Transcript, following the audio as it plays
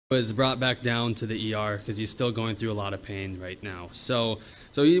was brought back down to the ER because he's still going through a lot of pain right now. So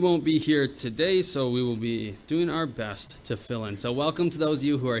he won't be here today, so we will be doing our best to fill in. So welcome to those of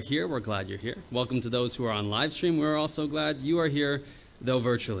you who are here. We're glad you're here. Welcome to those who are on live stream. We're also glad you are here, though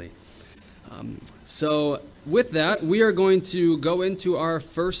virtually. So with that, we are going to go into our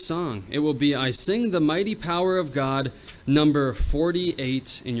first song. It will be I Sing the Mighty Power of God, number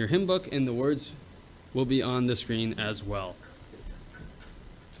 48 in your hymn book, and the words will be on the screen as well.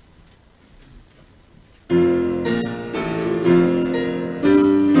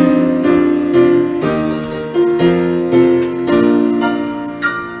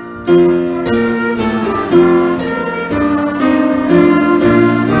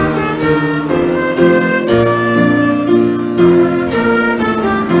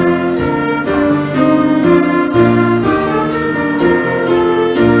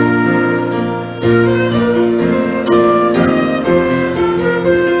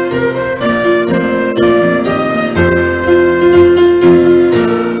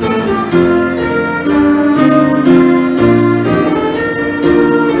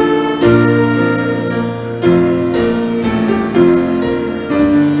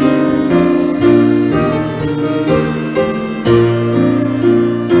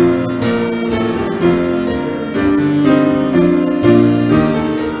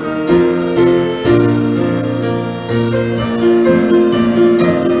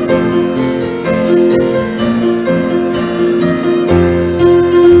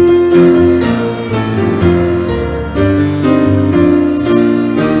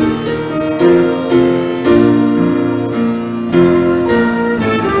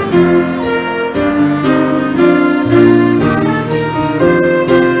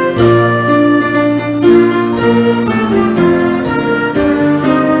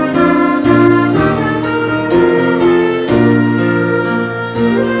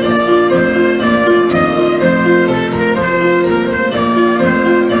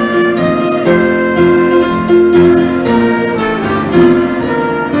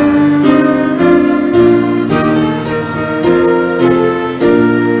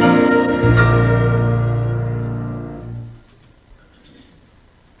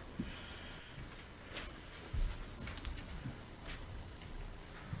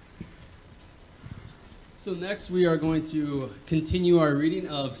 So next we are going to continue our reading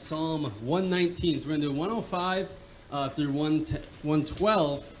of Psalm 119. So we're going to do 105 through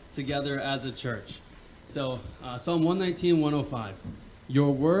 112 together as a church. So Psalm 119, 105.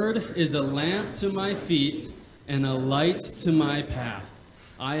 Your word is a lamp to my feet and a light to my path.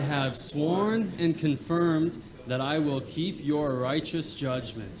 I have sworn and confirmed that I will keep your righteous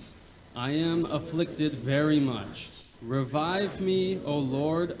judgments. I am afflicted very much. Revive me, O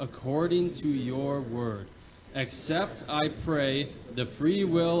Lord, according to your word. Accept, I pray, the free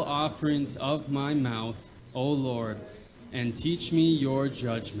will offerings of my mouth, O Lord, and teach me your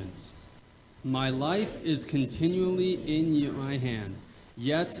judgments. My life is continually in my hand,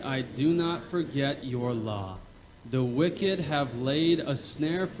 yet I do not forget your law. The wicked have laid a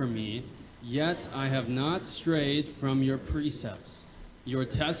snare for me, yet I have not strayed from your precepts. Your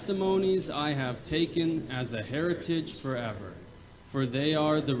testimonies I have taken as a heritage forever, for they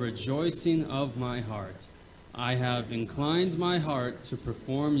are the rejoicing of my heart. I have inclined my heart to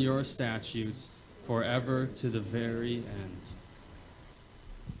perform your statutes forever to the very end.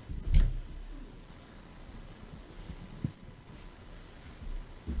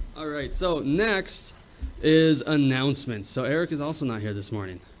 All right, so next is announcements. So Eric is also not here this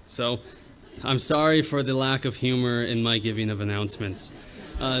morning. So I'm sorry for the lack of humor in my giving of announcements.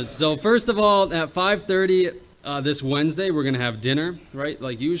 So first of all, at 5:30 this Wednesday, we're going to have dinner, right?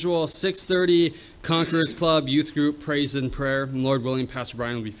 Like usual, 6:30, Conquerors Club, youth group, praise and prayer. And Lord willing, Pastor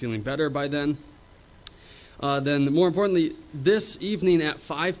Brian will be feeling better by then. Then more importantly, this evening at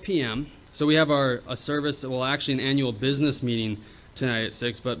 5 p.m., so we have a service, well, actually an annual business meeting tonight at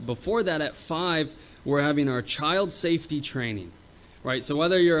 6, but before that at 5, we're having our child safety training. Right, so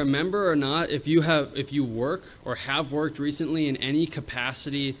whether you're a member or not, if you work or have worked recently in any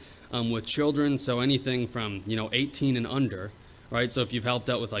capacity with children, so anything from 18 and under, right? So if you've helped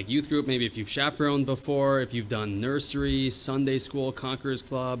out with like youth group, maybe if you've chaperoned before, if you've done nursery, Sunday school, Conquerors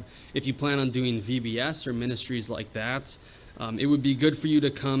Club, if you plan on doing VBS or ministries like that, it would be good for you to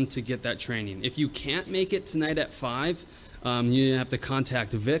come to get that training. If you can't make it tonight at 5, you have to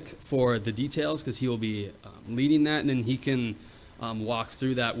contact Vic for the details because he will be leading that, and then he can walk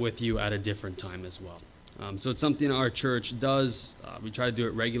through that with you at a different time as well. So it's something our church does. We try to do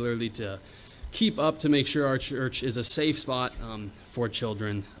it regularly to keep up to make sure our church is a safe spot for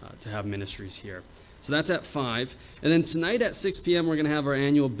children to have ministries here. So that's at 5. And then tonight at 6 p.m., we're going to have our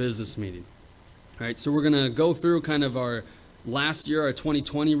annual business meeting. All right, so we're going to go through kind of our last year, our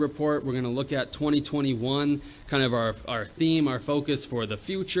 2020 report. We're going to look at 2021, kind of our theme, our focus for the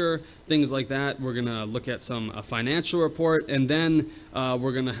future, things like that. We're going to look at a financial report, and then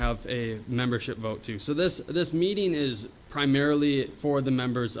we're going to have a membership vote too. So this meeting is primarily for the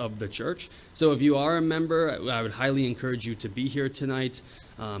members of the church. So if you are a member, I would highly encourage you to be here tonight,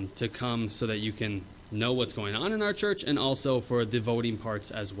 to come so that you can know what's going on in our church, and also for the voting parts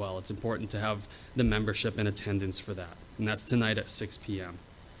as well. It's important to have the membership and attendance for that. And that's tonight at 6 p.m.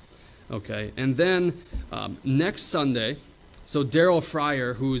 Okay, and then next Sunday, so Daryl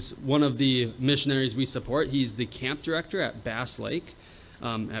Fryer, who's one of the missionaries we support, he's the camp director at Bass Lake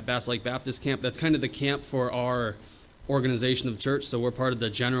Baptist Camp. That's kind of the camp for our organization of church. So we're part of the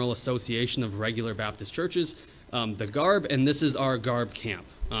General Association of Regular Baptist Churches, the GARB, and this is our GARB camp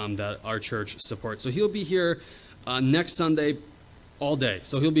that our church supports. So he'll be here next Sunday all day.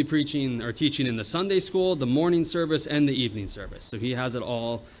 So he'll be preaching or teaching in the Sunday school, the morning service, and the evening service. So he has it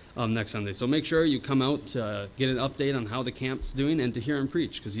all next Sunday. So make sure you come out to get an update on how the camp's doing and to hear him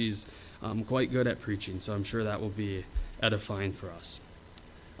preach, because he's quite good at preaching. So I'm sure that will be edifying for us.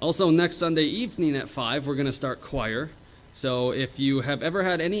 Also, next Sunday evening at 5, we're going to start choir. So if you have ever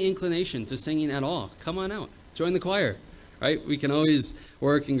had any inclination to singing at all, come on out, join the choir. Right? We can always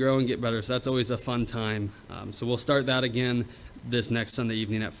work and grow and get better, so that's always a fun time. So we'll start that again this next Sunday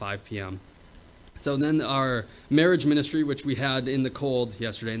evening at 5 p.m. So then our marriage ministry, which we had in the cold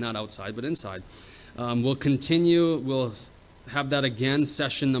yesterday, not outside, but inside, we'll continue. We'll have that again,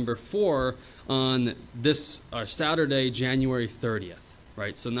 session number 4, on this Saturday, January 30th.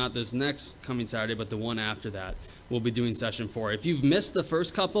 Right? So not this next coming Saturday, but the one after that, we'll be doing session 4. If you've missed the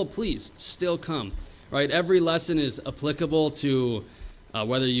first couple, please still come. Right, every lesson is applicable to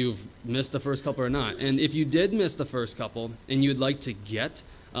whether you've missed the first couple or not. And if you did miss the first couple and you'd like to get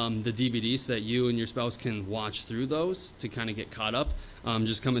the DVDs so that you and your spouse can watch through those to kind of get caught up,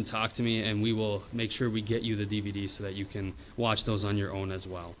 just come and talk to me, and we will make sure we get you the DVDs so that you can watch those on your own as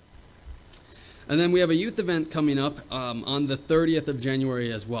well. And then we have a youth event coming up on the 30th of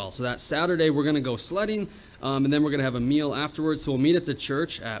January as well. So that Saturday, we're going to go sledding, and then we're going to have a meal afterwards. So we'll meet at the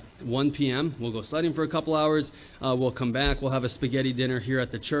church at 1 p.m. We'll go sledding for a couple hours. We'll come back. We'll have a spaghetti dinner here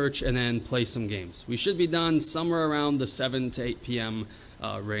at the church, and then play some games. We should be done somewhere around the 7 to 8 p.m.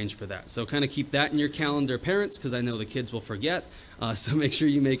 Range for that. So kind of keep that in your calendar, parents, because I know the kids will forget. So make sure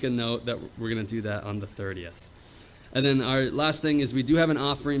you make a note that we're going to do that on the 30th. And then our last thing is we do have an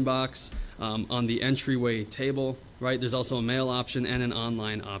offering box on the entryway table, right? There's also a mail option and an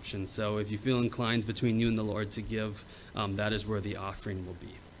online option. So if you feel inclined between you and the Lord to give, that is where the offering will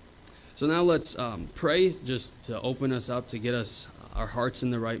be. So now let's pray, just to open us up, to get us our hearts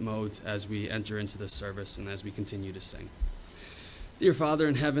in the right mode as we enter into this service and as we continue to sing. Dear Father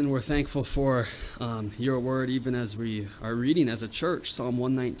in heaven, we're thankful for your word, even as we are reading as a church, Psalm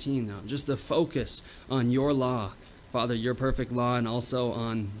 119, just the focus on your law. Father, your perfect law, and also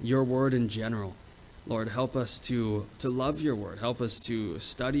on your word in general. Lord, help us to love your word. Help us to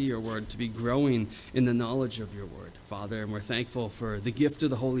study your word, to be growing in the knowledge of your word, Father. And we're thankful for the gift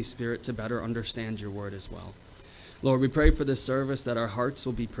of the Holy Spirit to better understand your word as well. Lord, we pray for this service that our hearts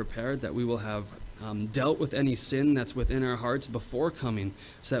will be prepared, that we will have dealt with any sin that's within our hearts before coming,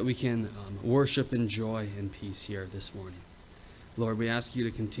 so that we can worship in joy and peace here this morning. Lord, we ask you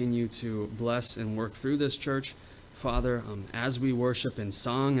to continue to bless and work through this church. Father, as we worship in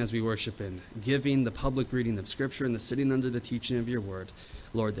song, as we worship in giving, the public reading of Scripture, and the sitting under the teaching of your word,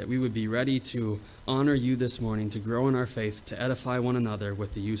 Lord, that we would be ready to honor you this morning, to grow in our faith, to edify one another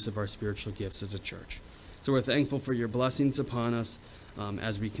with the use of our spiritual gifts as a church. So we're thankful for your blessings upon us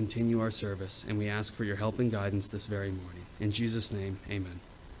as we continue our service, and we ask for your help and guidance this very morning. In Jesus' name, amen.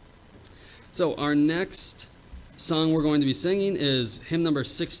 So our next song we're going to be singing is hymn number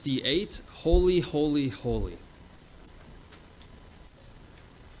 68, Holy, Holy, Holy.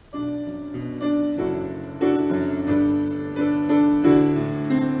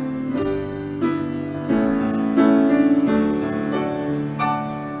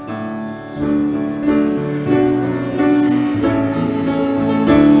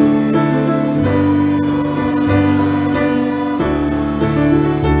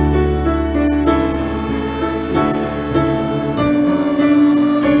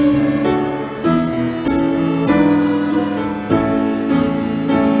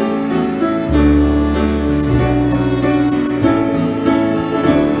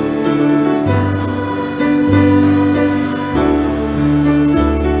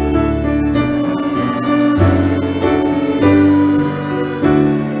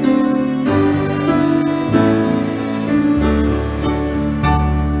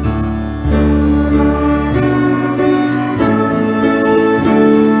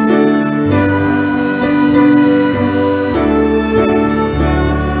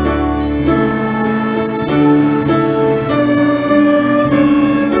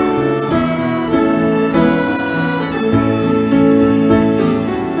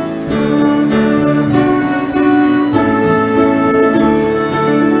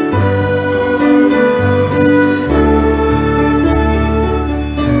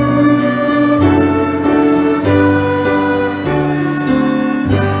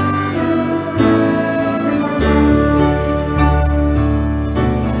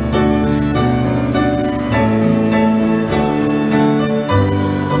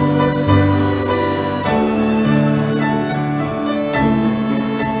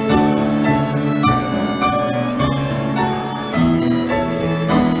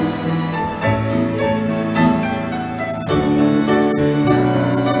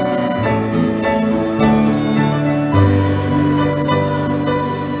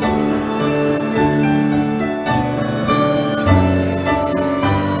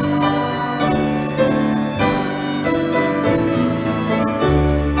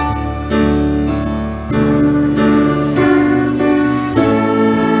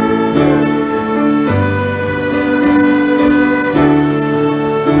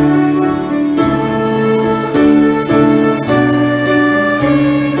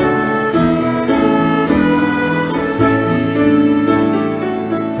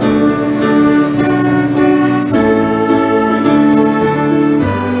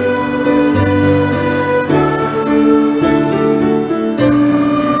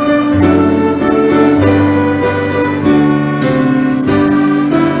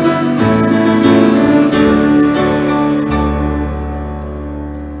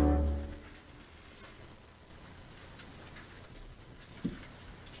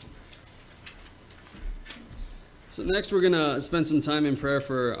 So next we're going to spend some time in prayer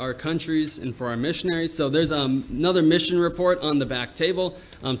for our countries and for our missionaries. So there's another mission report on the back table.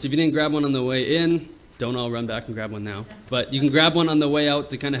 So if you didn't grab one on the way in, don't all run back and grab one now. But you can grab one on the way out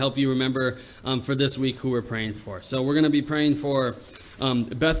to kind of help you remember for this week who we're praying for. So we're going to be praying for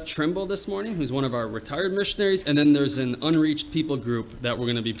Beth Trimble this morning, who's one of our retired missionaries. And then there's an unreached people group that we're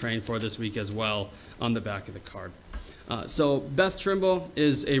going to be praying for this week as well on the back of the card. So Beth Trimble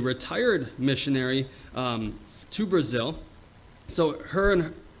is a retired missionary to Brazil. So her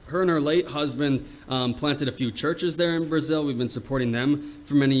and her late husband planted a few churches there in Brazil. We've been supporting them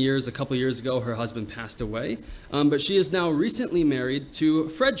for many years. A couple years ago, her husband passed away. But she is now recently married to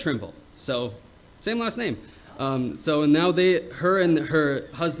Fred Trimble. So same last name. So now her and her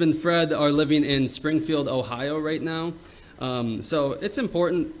husband Fred are living in Springfield, Ohio right now. So it's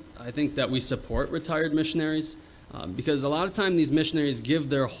important, I think, that we support retired missionaries because a lot of time these missionaries give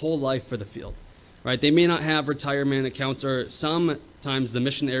their whole life for the field. Right? They may not have retirement accounts, or sometimes the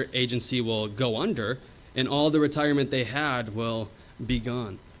mission agency will go under and all the retirement they had will be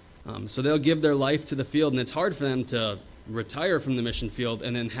gone. So they'll give their life to the field, and it's hard for them to retire from the mission field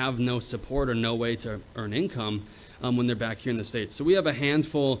and then have no support or no way to earn income when they're back here in the States. So we have a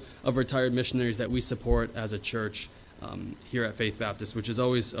handful of retired missionaries that we support as a church here at Faith Baptist, which is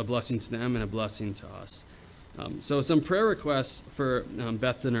always a blessing to them and a blessing to us. So some prayer requests for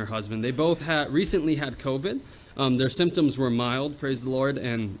Beth and her husband. They both recently had COVID. Their symptoms were mild, praise the Lord,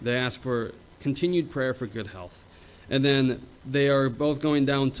 and they ask for continued prayer for good health. And then they are both going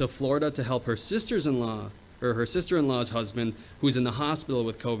down to Florida to help her sister-in-law's husband, who's in the hospital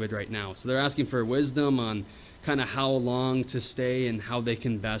with COVID right now. So they're asking for wisdom on kind of how long to stay and how they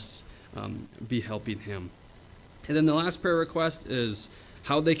can best be helping him. And then the last prayer request is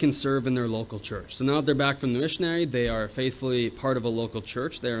how they can serve in their local church. So now that they're back from the missionary, they are faithfully part of a local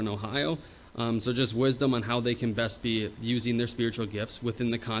church there in Ohio. So just wisdom on how they can best be using their spiritual gifts within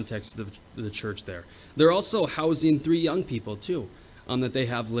the context of the church there. They're also housing 3 young people too, that they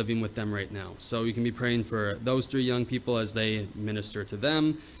have living with them right now. So you can be praying for those 3 young people as they minister to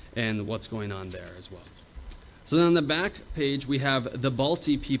them and what's going on there as well. So then on the back page, we have the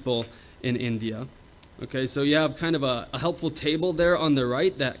Balti people in India. Okay, so you have kind of a helpful table there on the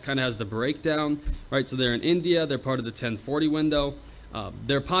right that kind of has the breakdown, right? So they're in India, they're part of the 1040 window.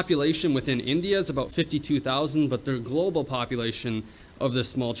 Their population within India is about 52,000, but their global population of this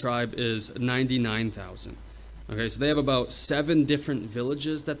small tribe is 99,000. Okay, so they have about 7 different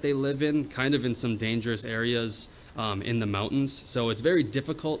villages that they live in, kind of in some dangerous areas in the mountains. So it's very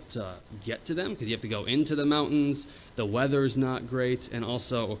difficult to get to them because you have to go into the mountains. The weather's not great, and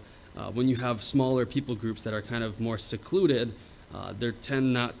also when you have smaller people groups that are kind of more secluded, they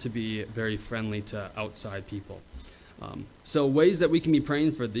tend not to be very friendly to outside people. So ways that we can be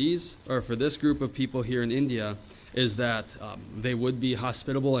praying for this group of people here in India is that they would be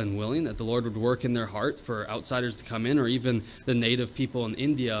hospitable and willing, that the Lord would work in their heart for outsiders to come in, or even the native people in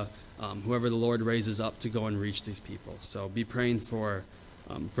India, whoever the Lord raises up to go and reach these people. So be praying for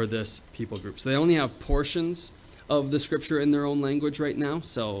this people group. So they only have portions of the scripture in their own language right now.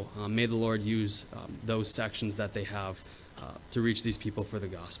 So may the Lord use those sections that they have to reach these people for the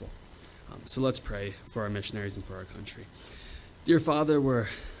gospel. So let's pray for our missionaries and for our country. Dear Father, we're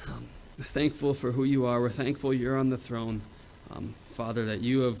thankful for who you are. We're thankful you're on the throne. Father, that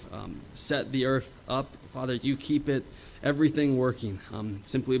you have set the earth up. Father, you keep everything working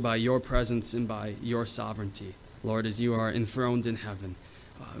simply by your presence and by your sovereignty. Lord, as you are enthroned in heaven.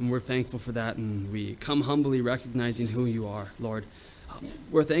 And we're thankful for that, and we come humbly recognizing who you are, Lord.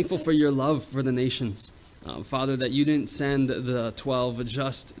 We're thankful for your love for the nations. Father, that you didn't send the 12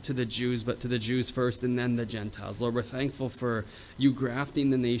 just to the Jews, but to the Jews first and then the Gentiles. Lord, we're thankful for you grafting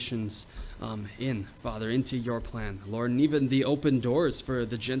the nations Father, into your plan, Lord, and even the open doors for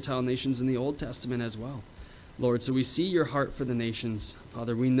the Gentile nations in the Old Testament as well. Lord, so we see your heart for the nations.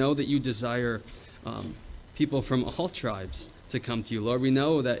 Father, we know that you desire people from all tribes to come to you. Lord, we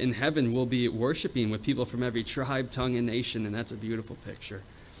know that in heaven we'll be worshiping with people from every tribe, tongue, and nation, and that's a beautiful picture.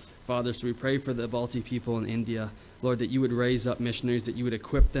 Father, so we pray for the Balti people in India, Lord, that you would raise up missionaries, that you would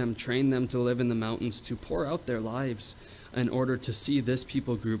equip them, train them to live in the mountains, to pour out their lives in order to see this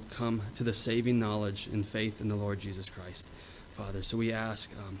people group come to the saving knowledge and faith in the Lord Jesus Christ. Father, so we ask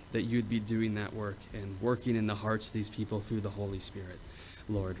that you'd be doing that work and working in the hearts of these people through the Holy Spirit,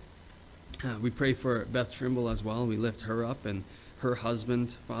 Lord. We pray for Beth Trimble as well. We lift her up and her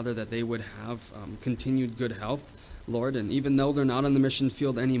husband, Father, that they would have continued good health, Lord. And even though they're not on the mission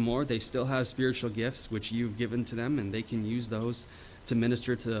field anymore, they still have spiritual gifts which you've given to them, and they can use those to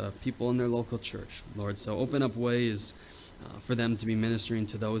minister to people in their local church, Lord. So open up ways for them to be ministering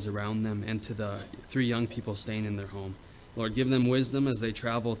to those around them and to the 3 young people staying in their home. Lord, give them wisdom as they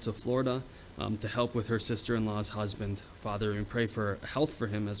travel to Florida to help with her sister-in-law's husband. Father, we pray for health for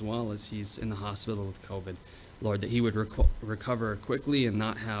him as well as he's in the hospital with COVID. Lord, that he would recover quickly and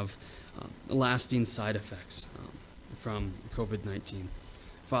not have lasting side effects from COVID-19.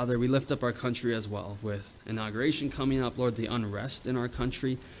 Father, we lift up our country as well with inauguration coming up. Lord, the unrest in our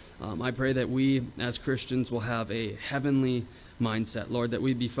country. I pray that we as Christians will have a heavenly mindset, Lord, that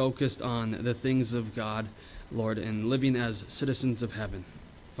we be focused on the things of God, Lord, and living as citizens of heaven.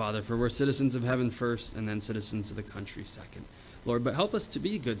 Father, for we're citizens of heaven first and then citizens of the country second. Lord, but help us to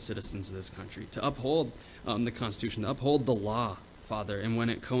be good citizens of this country, to uphold the Constitution, to uphold the law, Father, and when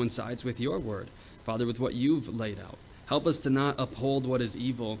it coincides with your word, Father, with what you've laid out. Help us to not uphold what is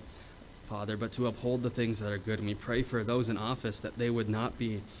evil, Father, but to uphold the things that are good. And we pray for those in office that they would not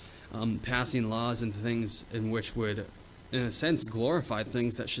be passing laws and things in which would, in a sense, glorify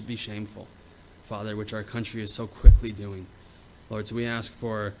things that should be shameful, Father, which our country is so quickly doing. Lord, so we ask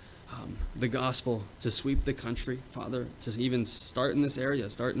for the gospel to sweep the country, Father, to even start in this area,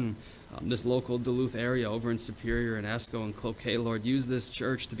 start in this local Duluth area over in Superior and Esco and Cloquet. Lord, use this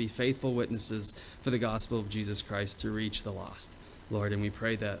church to be faithful witnesses for the gospel of Jesus Christ to reach the lost. Lord, and we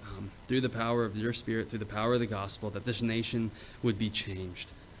pray that through the power of your Spirit, through the power of the gospel, that this nation would be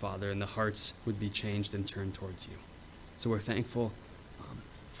changed, Father, and the hearts would be changed and turned towards you. So we're thankful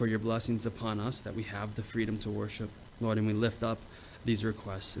for your blessings upon us, that we have the freedom to worship, Lord, and we lift up these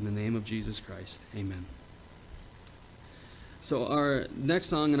requests in the name of Jesus Christ. Amen. So our next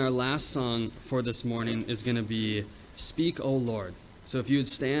song and our last song for this morning is going to be Speak, O Lord. So if you would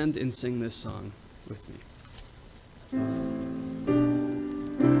stand and sing this song with me.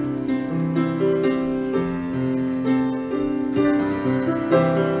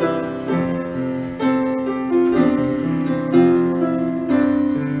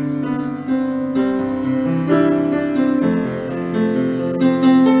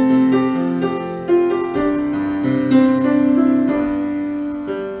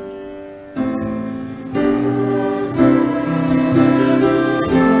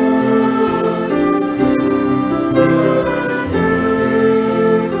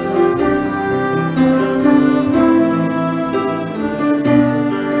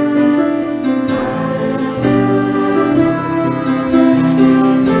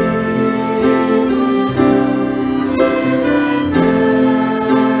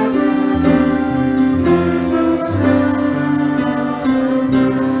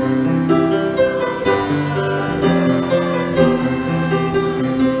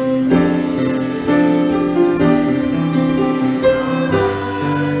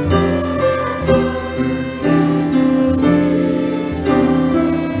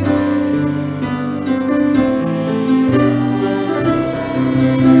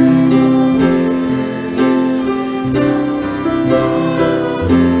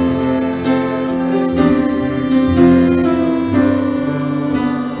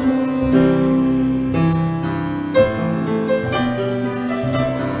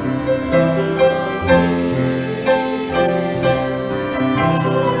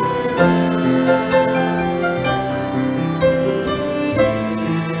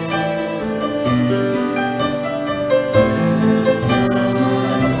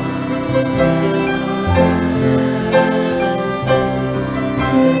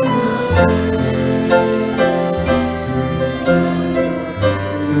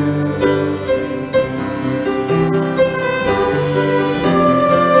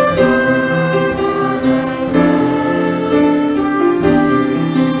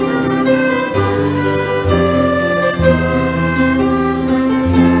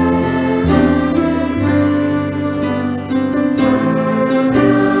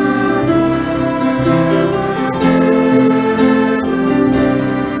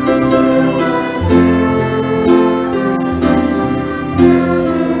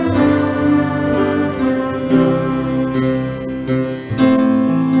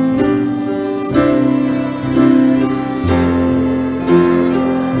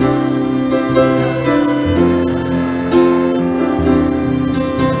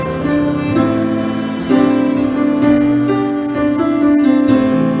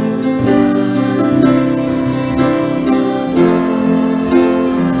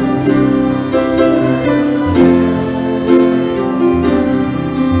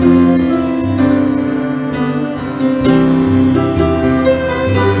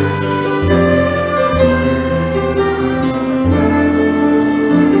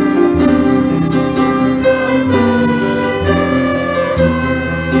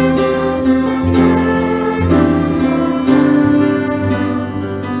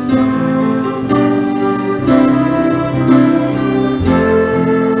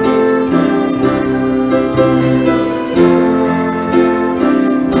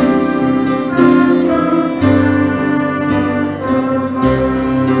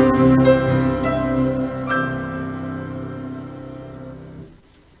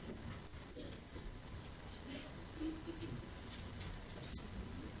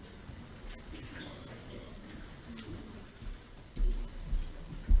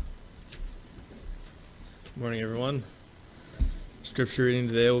 Morning, everyone. Scripture reading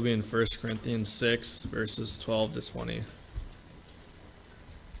today will be in 1 Corinthians 6, verses 12 to 20.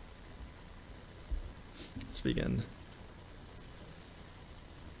 Let's begin.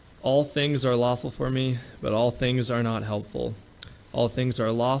 All things are lawful for me, but all things are not helpful. All things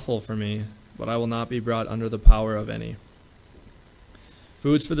are lawful for me, but I will not be brought under the power of any.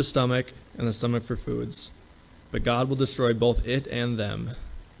 Foods for the stomach, and the stomach for foods, but God will destroy both it and them.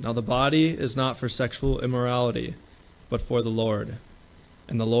 Now the body is not for sexual immorality, but for the Lord,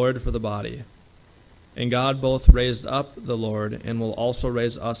 and the Lord for the body. And God both raised up the Lord, and will also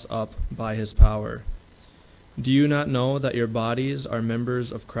raise us up by his power. Do you not know that your bodies are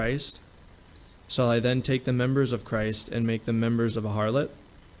members of Christ? Shall I then take the members of Christ and make them members of a harlot?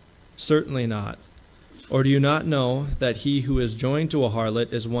 Certainly not. Or do you not know that he who is joined to a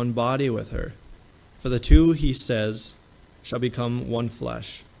harlot is one body with her? For the two, he says, shall become one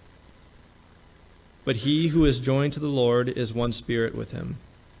flesh. But he who is joined to the Lord is one spirit with him.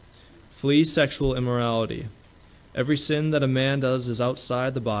 Flee sexual immorality. Every sin that a man does is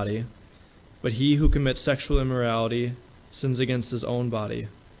outside the body, but he who commits sexual immorality sins against his own body.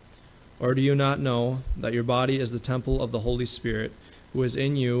 Or do you not know that your body is the temple of the Holy Spirit, who is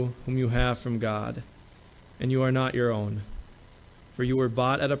in you, whom you have from God, and you are not your own? For you were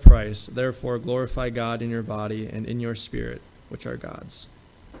bought at a price, therefore glorify God in your body and in your spirit, which are God's.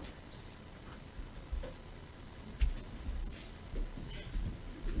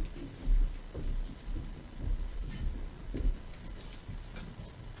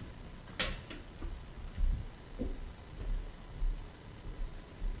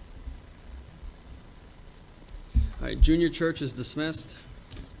 All right, junior church is dismissed.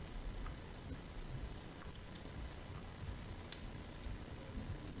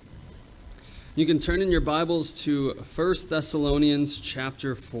 You can turn in your Bibles to 1 Thessalonians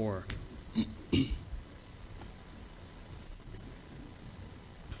chapter 4.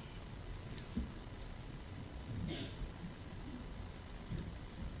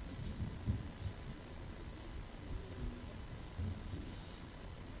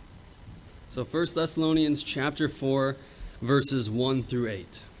 So 1 Thessalonians chapter 4, verses 1 through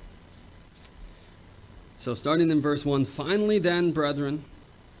 8. So starting in verse 1, finally then, brethren,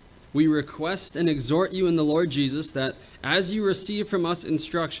 we request and exhort you in the Lord Jesus that as you receive from us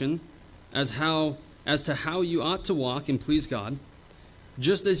instruction as to how you ought to walk and please God,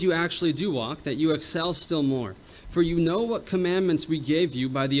 just as you actually do walk, that you excel still more. For you know what commandments we gave you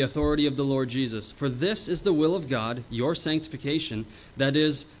by the authority of the Lord Jesus. For this is the will of God, your sanctification, that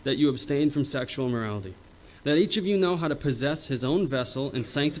is, that you abstain from sexual immorality. That each of you know how to possess his own vessel in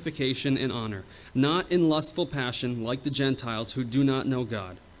sanctification and honor, not in lustful passion like the Gentiles who do not know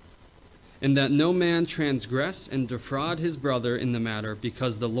God. And that no man transgress and defraud his brother in the matter,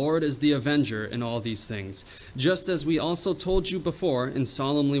 because the Lord is the avenger in all these things, just as we also told you before and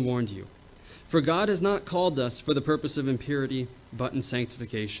solemnly warned you. For God has not called us for the purpose of impurity, but in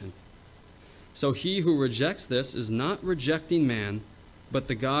sanctification. So he who rejects this is not rejecting man, but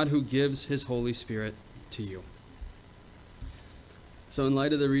the God who gives his Holy Spirit to you. So in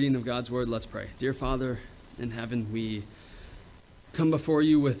light of the reading of God's word, let's pray. Dear Father in heaven, we come before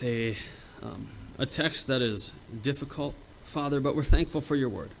you with a text that is difficult, Father, but we're thankful for your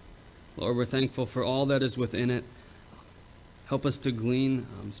word. Lord, we're thankful for all that is within it. Help us to glean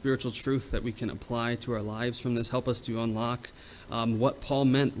spiritual truth that we can apply to our lives from this. Help us to unlock what Paul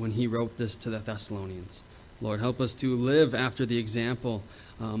meant when he wrote this to the Thessalonians. Lord, help us to live after the example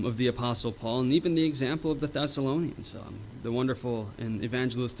of the Apostle Paul and even the example of the Thessalonians, the wonderful and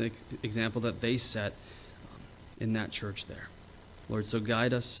evangelistic example that they set in that church there. Lord, so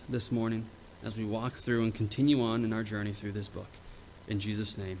guide us this morning as we walk through and continue on in our journey through this book. In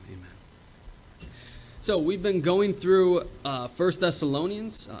Jesus' name, amen. So we've been going through 1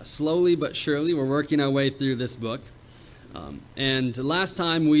 Thessalonians, slowly but surely. We're working our way through this book. And last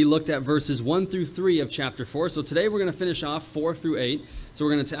time we looked at verses 1 through 3 of chapter 4. So today we're going to finish off 4 through 8. So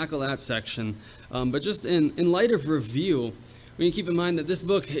we're going to tackle that section. But just in light of review, we need to keep in mind that this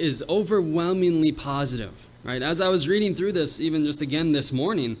book is overwhelmingly positive. Right? As I was reading through this, even just again this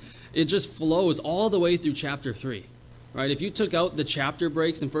morning, it just flows all the way through chapter 3. Right? If you took out the chapter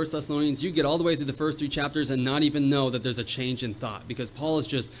breaks in 1 Thessalonians, you get all the way through the first 3 chapters and not even know that there's a change in thought, because Paul is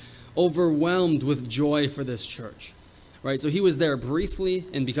just overwhelmed with joy for this church. Right? So he was there briefly,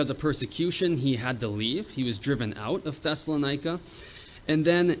 and because of persecution, he had to leave. He was driven out of Thessalonica. And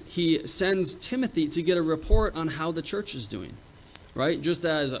then he sends Timothy to get a report on how the church is doing. Right? Just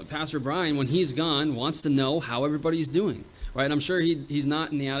as Pastor Brian, when he's gone, wants to know how everybody's doing. Right? I'm sure he's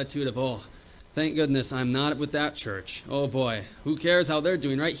not in the attitude of, oh, Thank goodness I'm not with that church. Oh boy, who cares how they're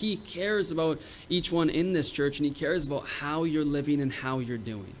doing, right? He cares about each one in this church, and he cares about how you're living and how you're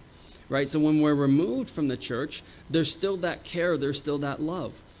doing, right? So when we're removed from the church, there's still that care, there's still that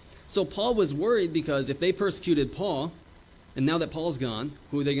love. So Paul was worried because if they persecuted Paul, and now that Paul's gone,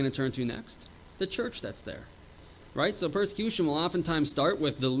 who are they going to turn to next? The church that's there, right? So persecution will oftentimes start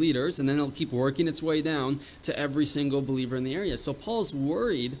with the leaders, and then it'll keep working its way down to every single believer in the area. So Paul's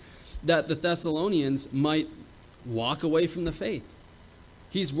worried that the Thessalonians might walk away from the faith.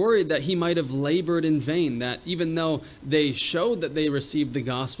 He's worried that he might have labored in vain, that even though they showed that they received the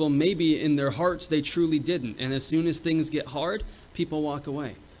gospel, maybe in their hearts they truly didn't. And as soon as things get hard, people walk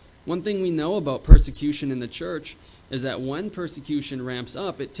away. One thing we know about persecution in the church is that when persecution ramps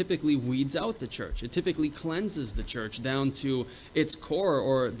up, it typically weeds out the church. It typically cleanses the church down to its core,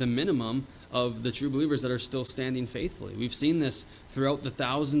 or the minimum of the true believers that are still standing faithfully. We've seen this throughout the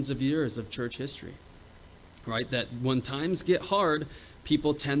thousands of years of church history, right? That when times get hard,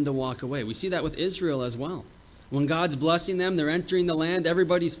 people tend to walk away. We see that with Israel as well. When God's blessing them, they're entering the land,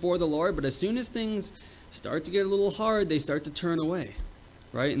 everybody's for the Lord, but as soon as things start to get a little hard, they start to turn away,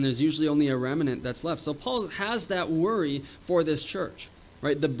 right? And there's usually only a remnant that's left. So Paul has that worry for this church,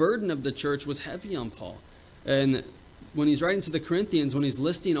 right? The burden of the church was heavy on Paul. And when he's writing to the Corinthians, when he's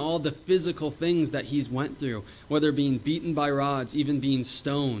listing all the physical things that he's went through, whether being beaten by rods, even being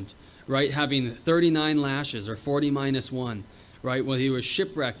stoned, right? Having 39 lashes or 40 minus 1, right? Well, he was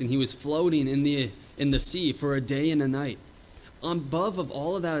shipwrecked and he was floating in the sea for a day and a night. Above of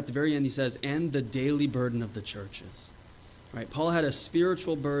all of that, at the very end, he says, and the daily burden of the churches. Right? Paul had a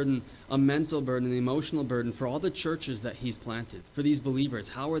spiritual burden, a mental burden, an emotional burden for all the churches that he's planted, for these believers.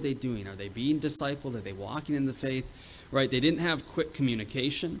 How are they doing? Are they being discipled? Are they walking in the faith? Right? They didn't have quick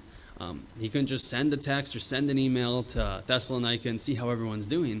communication. He couldn't just send a text or send an email to Thessalonica and see how everyone's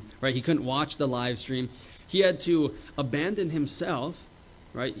doing. Right? He couldn't watch the live stream. He had to abandon himself.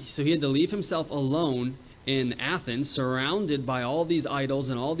 Right? So he had to leave himself alone in Athens, surrounded by all these idols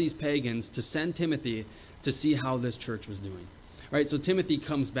and all these pagans, to send Timothy to see how this church was doing. Right? So Timothy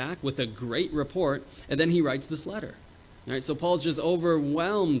comes back with a great report, and then he writes this letter. Right? So Paul's just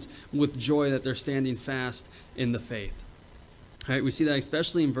overwhelmed with joy that they're standing fast in the faith. Right? We see that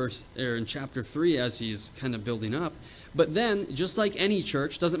especially in chapter 3 as he's kind of building up. But then, just like any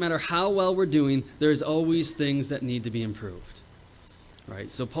church, doesn't matter how well we're doing, there's always things that need to be improved.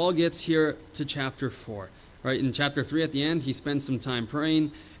 Right? So Paul gets here to chapter 4. Right? In chapter 3 at the end, he spends some time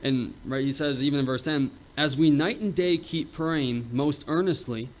praying, and right, he says, even in verse 10, as we night and day keep praying most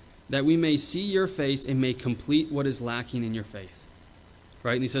earnestly, that we may see your face and may complete what is lacking in your faith.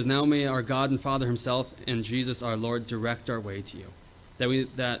 Right? And he says, now may our God and Father himself and Jesus our Lord direct our way to you.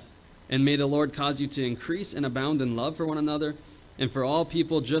 And may the Lord cause you to increase and abound in love for one another and for all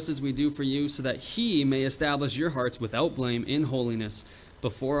people, just as we do for you, so that he may establish your hearts without blame in holiness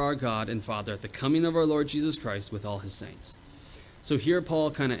before our God and Father at the coming of our Lord Jesus Christ with all his saints. So here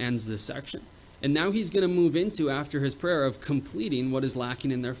Paul kind of ends this section. And now he's going to move into, after his prayer, of completing what is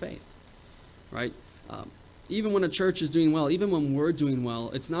lacking in their faith. Right? Even when a church is doing well, even when we're doing well,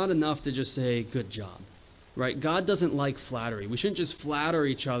 it's not enough to just say, good job. Right? God doesn't like flattery. We shouldn't just flatter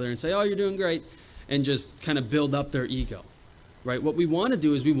each other and say, oh, you're doing great, and just kind of build up their ego. Right? What we want to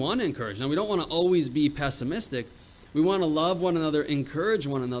do is we want to encourage. Now, we don't want to always be pessimistic. We want to love one another, encourage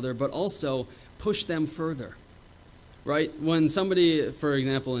one another, but also push them further. Right? When somebody, for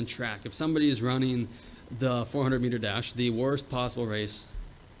example, in track, if somebody is running the 400-meter dash, the worst possible race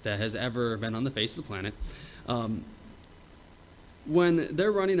that has ever been on the face of the planet, when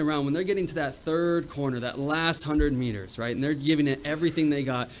they're running around, when they're getting to that third corner, that last 100 meters, right, and they're giving it everything they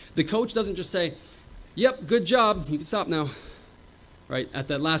got, the coach doesn't just say, yep, good job, you can stop now, right, at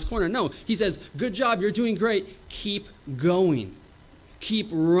that last corner. No, he says, good job, you're doing great, keep going, keep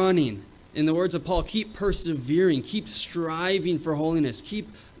running. In the words of Paul, keep persevering, keep striving for holiness, keep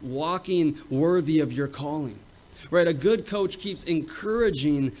walking worthy of your calling. Right? A good coach keeps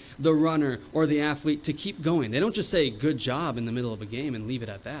encouraging the runner or the athlete to keep going. They don't just say good job in the middle of a game and leave it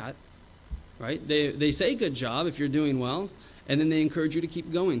at that. Right? They say good job if you're doing well, and then they encourage you to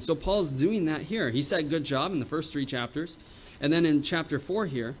keep going. So Paul's doing that here. He said good job in the first 3 chapters. And then in chapter 4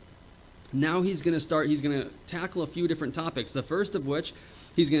 here, now he's going to tackle a few different topics. The first of which,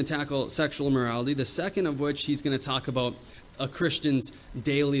 he's going to tackle sexual immorality. The second of which, he's going to talk about a Christian's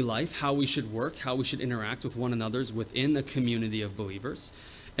daily life, how we should work, how we should interact with one another within a community of believers.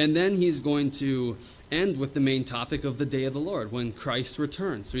 And then he's going to end with the main topic of the day of the Lord, when Christ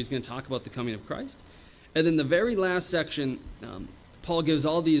returns. So he's going to talk about the coming of Christ. And then the very last section, Paul gives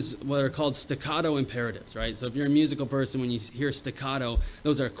all these what are called staccato imperatives, right? So if you're a musical person, when you hear staccato,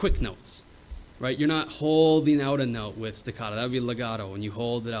 those are quick notes, right? You're not holding out a note with staccato. That would be legato when you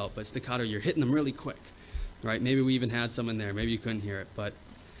hold it out. But staccato, you're hitting them really quick, right? Maybe we even had some in there. Maybe you couldn't hear it. But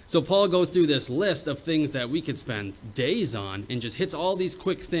so Paul goes through this list of things that we could spend days on and just hits all these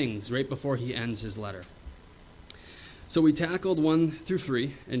quick things right before he ends his letter. So we tackled 1 through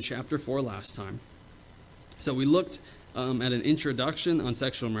 3 in chapter 4 last time. So we looked at an introduction on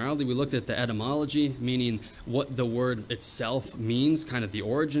sexual immorality. We looked at the etymology, meaning what the word itself means, kind of the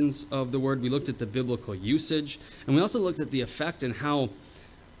origins of the word. We looked at the biblical usage. And we also looked at the effect and how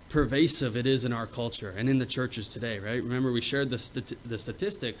pervasive it is in our culture and in the churches today, right? Remember, we shared the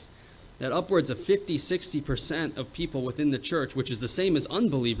statistics that upwards of 50-60% of people within the church, which is the same as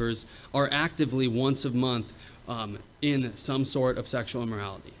unbelievers, are actively once a month in some sort of sexual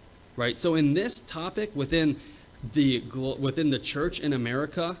immorality, right? So in this topic within the church in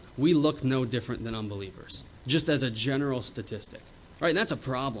America, we look no different than unbelievers, just as a general statistic, right? And that's a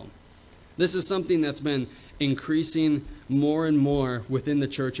problem. This is something that's been increasing more and more within the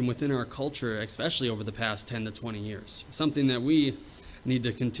church and within our culture, especially over the past 10 to 20 years, something that we need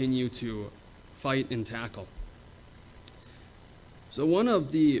to continue to fight and tackle. So one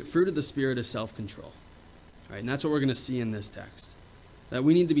of the fruit of the Spirit is self-control. Right, and that's what we're going to see in this text. That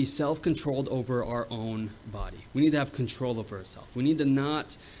we need to be self-controlled over our own body. We need to have control over ourselves. We need to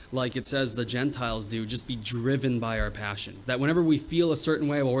not, like it says the Gentiles do, just be driven by our passions. That whenever we feel a certain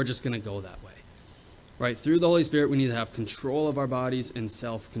way, well, we're just going to go that way. Right? Through the Holy Spirit, we need to have control of our bodies and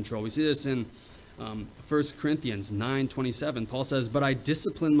self-control. We see this in 1 Corinthians 9:27. Paul says, "But I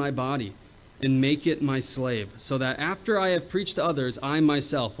discipline my body and make it my slave, so that after I have preached to others, I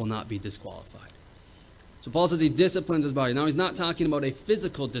myself will not be disqualified." So Paul says he disciplines his body. Now he's not talking about a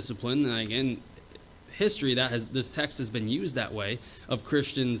physical discipline. And again, history this text has been used that way, of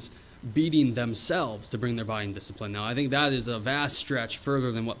Christians beating themselves to bring their body in discipline. Now I think that is a vast stretch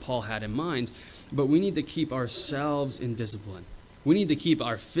further than what Paul had in mind, but we need to keep ourselves in discipline. We need to keep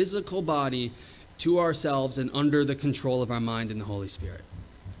our physical body to ourselves and under the control of our mind and the Holy Spirit.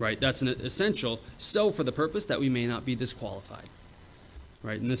 Right? That's an essential, so for the purpose that we may not be disqualified.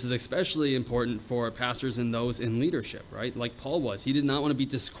 Right? And this is especially important for pastors and those in leadership, right? Like Paul was. He did not want to be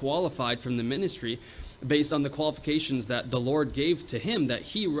disqualified from the ministry based on the qualifications that the Lord gave to him that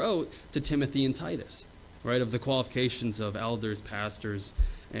he wrote to Timothy and Titus, right? Of the qualifications of elders, pastors,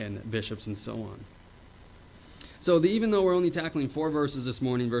 and bishops, and so on. So even though we're only tackling 4 verses this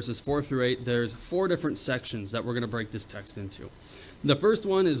morning, verses 4 through 8, there's 4 different sections that we're going to break this text into. The first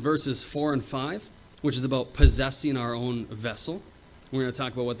one is verses 4 and 5, which is about possessing our own vessel. We're going to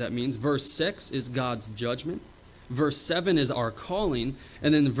talk about what that means. Verse 6 is God's judgment. Verse 7 is our calling.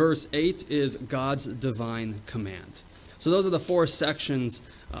 And then verse 8 is God's divine command. So those are the 4 sections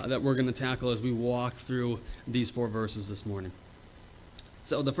that we're going to tackle as we walk through these 4 verses this morning.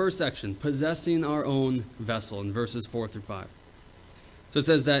 So the first section, possessing our own vessel, in verses 4 through 5. So it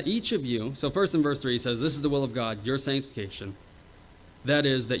says that each of you, so first in verse 3, it says, "This is the will of God, your sanctification. That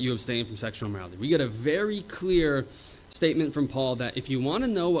is, that you abstain from sexual immorality." We get a very clear statement from Paul that if you want to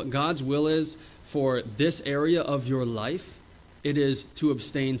know what God's will is for this area of your life, it is to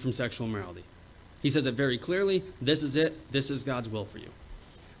abstain from sexual immorality. He says it very clearly. This is it. This is God's will for you.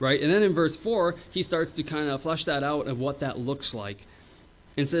 Right? And then in verse 4, he starts to kind of flesh that out of what that looks like,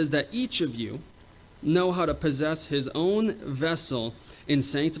 and says that each of you know how to possess his own vessel in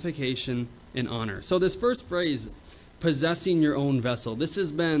sanctification and honor. So this first phrase, possessing your own vessel, this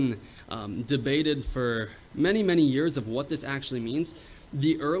has been debated for many, many years of what this actually means.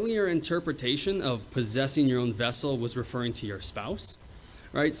 The earlier interpretation of possessing your own vessel was referring to your spouse,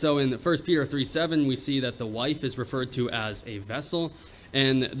 right? So in 1 Peter 3:7, we see that the wife is referred to as a vessel,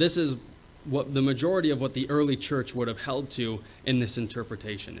 and this is what the majority of what the early church would have held to in this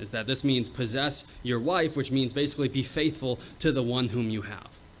interpretation, is that this means possess your wife, which means basically be faithful to the one whom you have.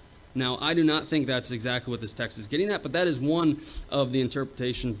 Now, I do not think that's exactly what this text is getting at, but that is one of the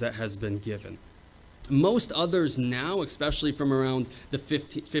interpretations that has been given. Most others now, especially from around the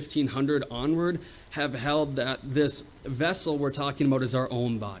 1500 onward, have held that this vessel we're talking about is our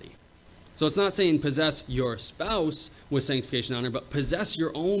own body. So it's not saying possess your spouse with sanctification and honor, but possess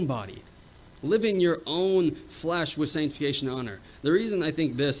your own body. Live in your own flesh with sanctification and honor. The reason I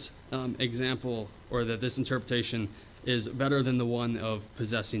think this example, or that this interpretation is better than the one of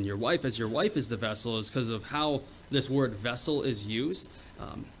possessing your wife, as your wife is the vessel, is because of how this word vessel is used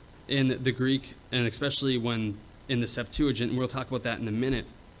in the Greek, and especially when in the Septuagint, and we'll talk about that in a minute.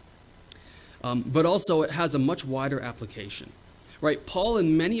 But also it has a much wider application, right? Paul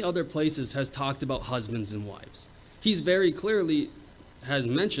in many other places has talked about husbands and wives. He's very clearly has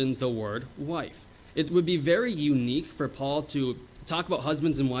mentioned the word wife. It would be very unique for Paul to talk about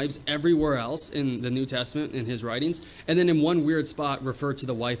husbands and wives everywhere else in the New Testament in his writings, and then in one weird spot refer to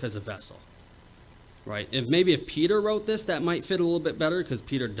the wife as a vessel. Right? If Peter wrote this, that might fit a little bit better because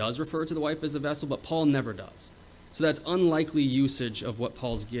Peter does refer to the wife as a vessel, but Paul never does. So that's unlikely usage of what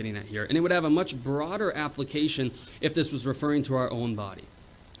Paul's getting at here. And it would have a much broader application if this was referring to our own body.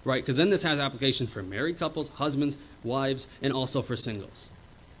 Right? Because then this has application for married couples, husbands, wives, and also for singles.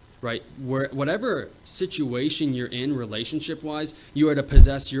 Right? Whatever situation you're in relationship-wise, you are to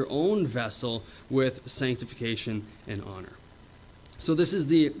possess your own vessel with sanctification and honor. So this is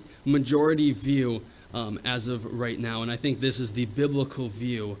the majority view as of right now, and I think this is the biblical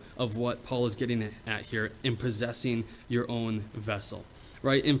view of what Paul is getting at here in possessing your own vessel.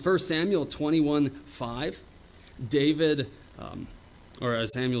 Right? In 1 Samuel 21:5, David, or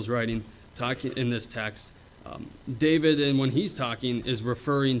as Samuel's writing, talking in this text, David, and when he's talking, is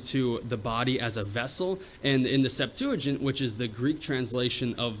referring to the body as a vessel. And in the Septuagint, which is the Greek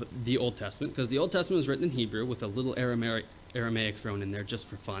translation of the Old Testament, because the Old Testament was written in Hebrew with a little Aramaic thrown in there just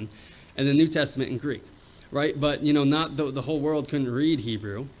for fun, and the New Testament in Greek, right? But, not the whole world couldn't read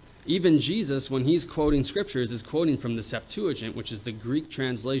Hebrew. Even Jesus, when he's quoting scriptures, is quoting from the Septuagint, which is the Greek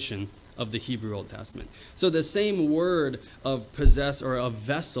translation of the Hebrew Old Testament. So the same word of possess or of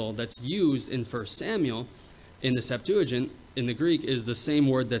vessel that's used in 1 Samuel in the Septuagint, in the Greek, is the same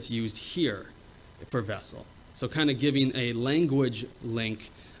word that's used here for vessel. So kind of giving a language link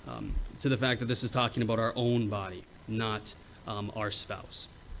to the fact that this is talking about our own body, not our spouse.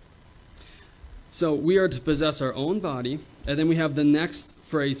 So we are to possess our own body, and then we have the next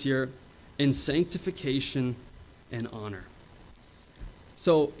phrase here, in sanctification and honor.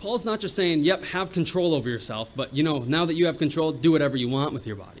 So Paul's not just saying, yep, have control over yourself, but now that you have control, do whatever you want with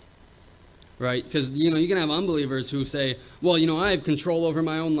your body. Right? Because, you can have unbelievers who say, well, I have control over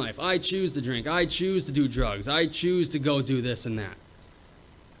my own life. I choose to drink. I choose to do drugs. I choose to go do this and that.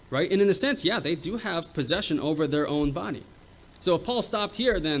 Right? And in a sense, yeah, they do have possession over their own body. So if Paul stopped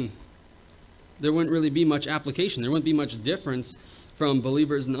here, then there wouldn't really be much application. There wouldn't be much difference from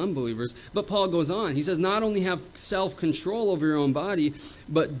believers and unbelievers. But Paul goes on. He says, not only have self-control over your own body,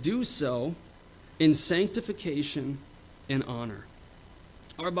 but do so in sanctification and honor.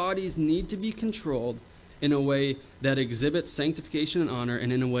 Our bodies need to be controlled in a way that exhibits sanctification and honor,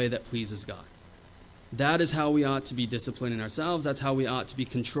 and in a way that pleases God. That is how we ought to be disciplining ourselves. That's how we ought to be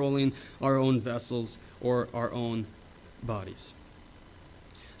controlling our own vessels or our own bodies.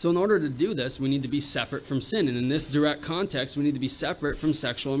 So in order to do this, we need to be separate from sin. And in this direct context, we need to be separate from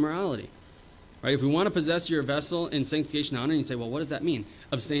sexual immorality. Right? If we want to possess your vessel in sanctification and honor, and you say, well, what does that mean?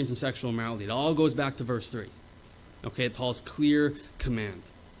 Abstain from sexual immorality. It all goes back to verse 3. Okay, Paul's clear command.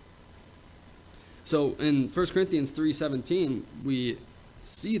 So in 1 Corinthians 3:17, we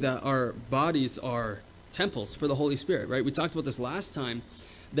see that our bodies are temples for the Holy Spirit, right? We talked about this last time,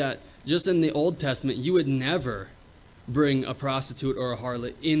 that just in the Old Testament, you would never bring a prostitute or a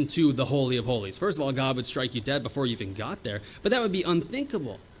harlot into the Holy of Holies. First of all, God would strike you dead before you even got there, but that would be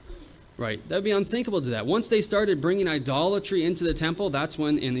unthinkable. Right? That would be unthinkable to that. Once they started bringing idolatry into the temple, that's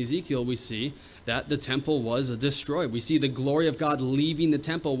when in Ezekiel we see that the temple was destroyed. We see the glory of God leaving the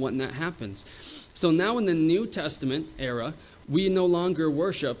temple when that happens. So now in the New Testament era, we no longer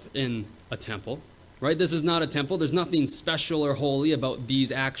worship in a temple. Right? This is not a temple. There's nothing special or holy about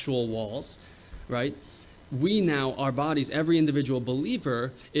these actual walls. Right? We now, our bodies, every individual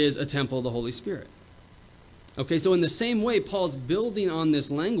believer is a temple of the Holy Spirit. Okay, so in the same way, Paul's building on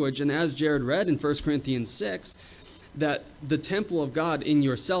this language, and as Jared read in 1 Corinthians 6, that the temple of God in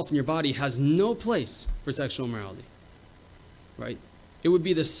yourself and your body has no place for sexual immorality. Right? It would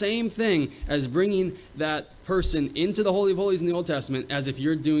be the same thing as bringing that person into the Holy of Holies in the Old Testament as if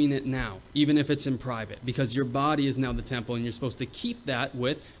you're doing it now, even if it's in private, because your body is now the temple, and you're supposed to keep that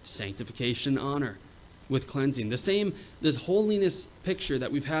with sanctification, honor, with cleansing. This holiness picture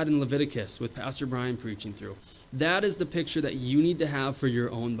that we've had in Leviticus with Pastor Brian preaching through, that is the picture that you need to have for your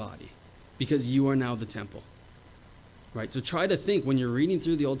own body, because you are now the temple. Right? So try to think, when you're reading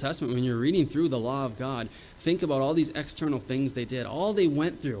through the Old Testament, when you're reading through the law of God, think about all these external things they did, all they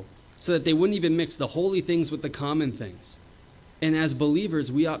went through, so that they wouldn't even mix the holy things with the common things. And as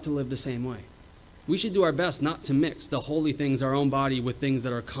believers, we ought to live the same way. We should do our best not to mix the holy things, our own body, with things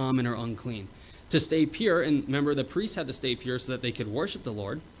that are common or unclean. To stay pure, and remember, the priests had to stay pure so that they could worship the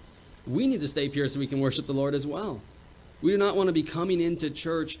Lord. We need to stay pure so we can worship the Lord as well. We do not want to be coming into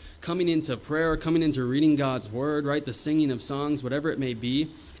church, coming into prayer, coming into reading God's word, right? The singing of songs, whatever it may be,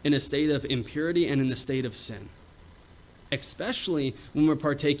 in a state of impurity and in a state of sin. Especially when we're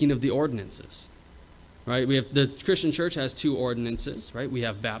partaking of the ordinances. right? We have the Christian church has two ordinances, right? We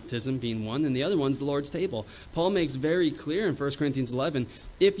have baptism being one, and the other one's the Lord's table. Paul makes very clear in 1 Corinthians 11,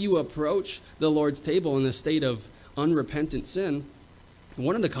 if you approach the Lord's table in a state of unrepentant sin,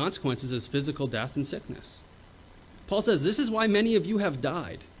 one of the consequences is physical death and sickness. Paul says, this is why many of you have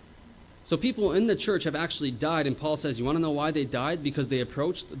died. So people in the church have actually died, and Paul says, you want to know why they died? Because they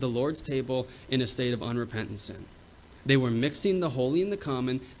approached the Lord's table in a state of unrepentant sin. They were mixing the holy and the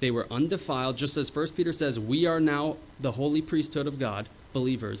common. They were undefiled, just as 1 Peter says, we are now the holy priesthood of God,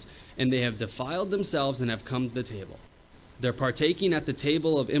 believers, and they have defiled themselves and have come to the table. They're partaking at the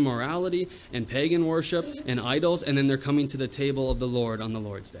table of immorality and pagan worship and idols, and then they're coming to the table of the Lord on the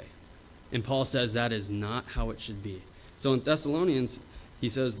Lord's day. And Paul says that is not how it should be. So in Thessalonians, he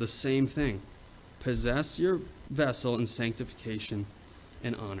says the same thing. Possess your vessel in sanctification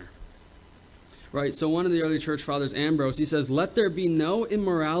and honor. Right, so one of the early church fathers, Ambrose, he says, let there be no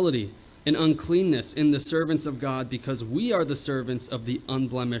immorality and uncleanness in the servants of God, because we are the servants of the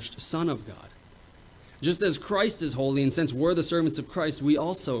unblemished Son of God. Just as Christ is holy, and since we're the servants of Christ, we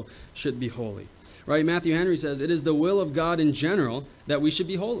also should be holy. Right, Matthew Henry says, it is the will of God in general that we should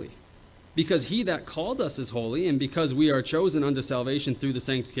be holy, because he that called us is holy, and because we are chosen unto salvation through the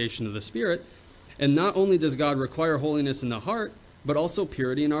sanctification of the Spirit. And not only does God require holiness in the heart, but also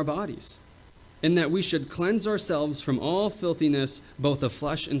purity in our bodies, and that we should cleanse ourselves from all filthiness, both of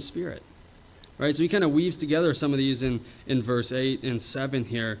flesh and spirit. Right, so he kind of weaves together some of these in verse 8 and 7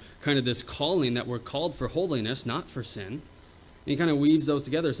 here, kind of this calling that we're called for holiness, not for sin. And he kind of weaves those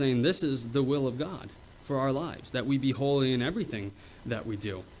together, saying this is the will of God for our lives, that we be holy in everything that we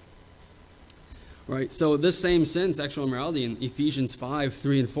do. Right, so this same sin, sexual immorality, in Ephesians 5,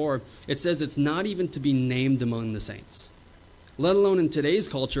 3 and 4, it says it's not even to be named among the saints. Let alone in today's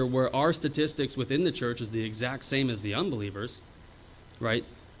culture, where our statistics within the church is the exact same as the unbelievers, right?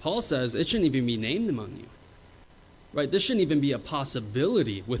 Paul says it shouldn't even be named among you, right? This shouldn't even be a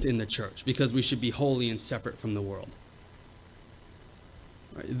possibility within the church, because we should be holy and separate from the world.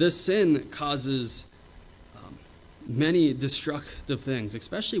 Right? This sin causes many destructive things,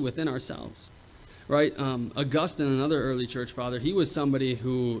 especially within ourselves. Right, Augustine, another early church father, he was somebody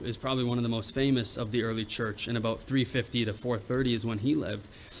who is probably one of the most famous of the early church, and about 350 to 430 is when he lived.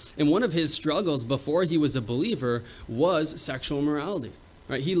 And one of his struggles before he was a believer was sexual immorality.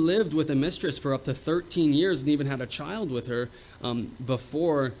 Right, he lived with a mistress for up to 13 years and even had a child with her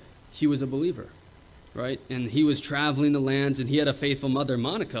before he was a believer. Right, and he was traveling the lands, and he had a faithful mother,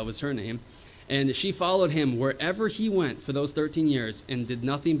 Monica was her name. And she followed him wherever he went for those 13 years and did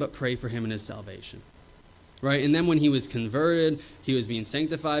nothing but pray for him in his salvation. Right? And then when he was converted, he was being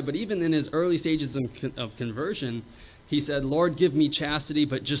sanctified. But even in his early stages of conversion, he said, Lord, give me chastity,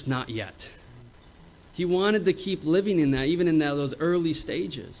 but just not yet. He wanted to keep living in that, even in those early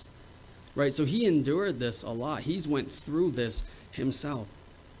stages. Right? So he endured this a lot. He went through this himself.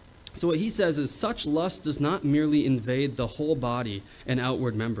 So what he says is, such lust does not merely invade the whole body and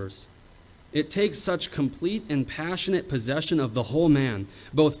outward members. It takes such complete and passionate possession of the whole man,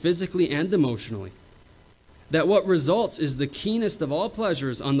 both physically and emotionally, that what results is the keenest of all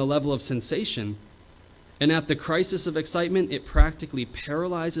pleasures on the level of sensation, and at the crisis of excitement, it practically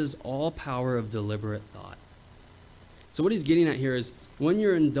paralyzes all power of deliberate thought. So what he's getting at here is, when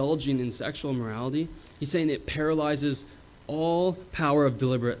you're indulging in sexual immorality, he's saying it paralyzes all power of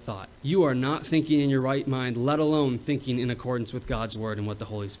deliberate thought. You are not thinking in your right mind, let alone thinking in accordance with God's word and what the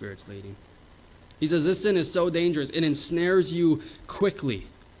Holy Spirit's leading. He says this sin is so dangerous, it ensnares you quickly,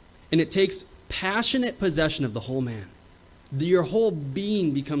 and it takes passionate possession of the whole man. Your whole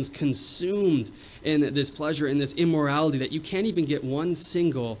being becomes consumed in this pleasure, in this immorality, that you can't even get one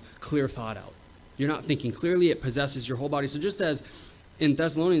single clear thought out. You're not thinking clearly, it possesses your whole body. So just as in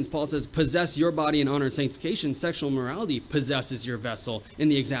Thessalonians, Paul says, possess your body in honor and sanctification, sexual immorality possesses your vessel in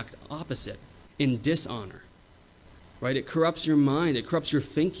the exact opposite, in dishonor. Right? It corrupts your mind, it corrupts your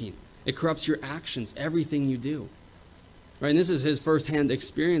thinking. It corrupts your actions, everything you do. Right? And this is his firsthand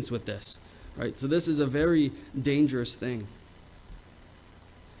experience with this. Right? So this is a very dangerous thing.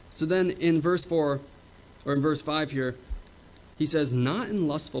 So then in verse 4, or in verse 5 here, he says, not in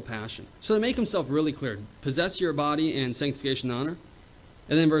lustful passion. So to make himself really clear, possess your body in sanctification and honor.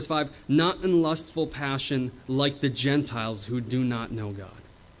 And then verse 5, not in lustful passion like the Gentiles who do not know God.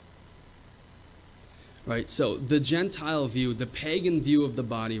 Right, so the Gentile view, the pagan view of the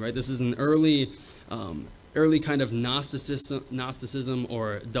body, right? This is an early kind of Gnosticism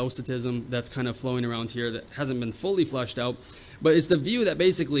or Docetism that's kind of flowing around here that hasn't been fully fleshed out. But it's the view that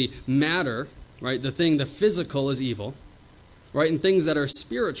basically matter, right? The physical is evil, right? And things that are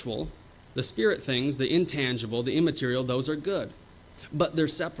spiritual, the spirit things, the intangible, the immaterial, those are good. But they're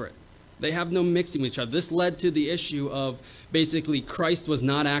separate. They have no mixing with each other. This led to the issue of basically Christ was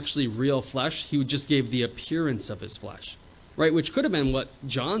not actually real flesh. He just gave the appearance of his flesh, right? Which could have been what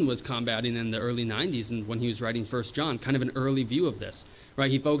John was combating in the early 90s and when he was writing 1 John, kind of an early view of this, right?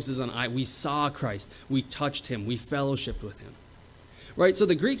 He focuses on, we saw Christ, we touched him, we fellowshiped with him, right? So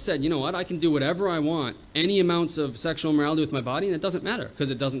the Greeks said, you know what? I can do whatever I want, any amounts of sexual immorality with my body, and it doesn't matter because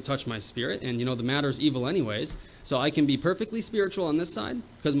it doesn't touch my spirit. And, the matter's evil anyways. So I can be perfectly spiritual on this side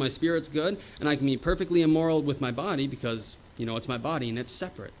because my spirit's good, and I can be perfectly immoral with my body because, it's my body and it's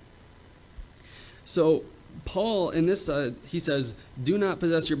separate. So Paul, in this, he says, do not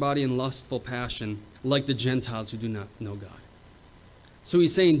possess your body in lustful passion like the Gentiles who do not know God. So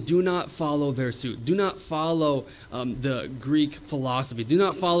he's saying, do not follow their suit. Do not follow the Greek philosophy. Do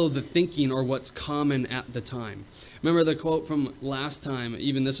not follow the thinking or what's common at the time. Remember the quote from last time,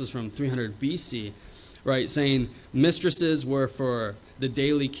 even this was from 300 BC, right, saying mistresses were for the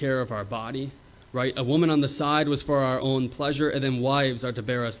daily care of our body, right? A woman on the side was for our own pleasure, and then wives are to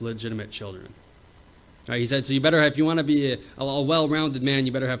bear us legitimate children. Right, he said, so you better have, if you want to be a well-rounded man,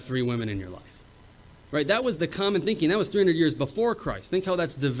 you better have 3 women in your life. Right, that was the common thinking. That was 300 years before Christ. Think how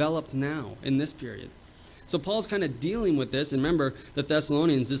that's developed now in this period. So Paul's kind of dealing with this. And remember, the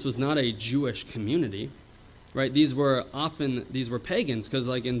Thessalonians, this was not a Jewish community. Right, these were pagans, because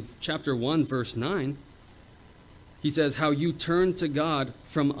like in chapter 1, verse 9, he says how you turned to God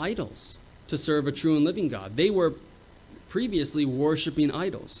from idols to serve a true and living God. They were previously worshiping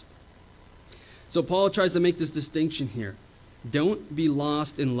idols. So Paul tries to make this distinction here. Don't be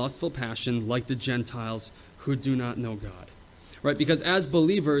lost in lustful passion like the Gentiles who do not know God. Right? Because as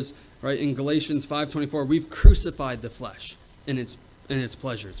believers, right, in Galatians 5:24, we've crucified the flesh and its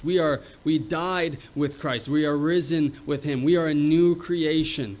pleasures. We died with Christ. We are risen with him. We are a new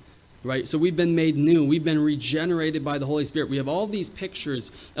creation. Right? So we've been made new. We've been regenerated by the Holy Spirit. We have all these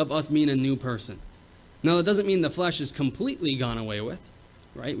pictures of us being a new person. Now, that doesn't mean the flesh is completely gone away with.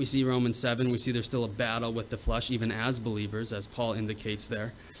 Right? We see Romans 7. We see there's still a battle with the flesh, even as believers, as Paul indicates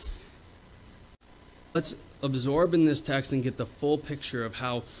there. Let's absorb in this text and get the full picture of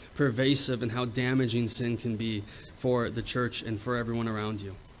how pervasive and how damaging sin can be for the church and for everyone around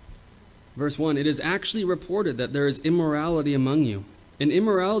you. Verse 1, it is actually reported that there is immorality among you. And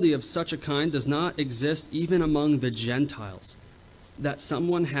immorality of such a kind does not exist even among the Gentiles, that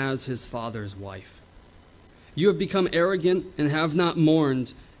someone has his father's wife. You have become arrogant and have not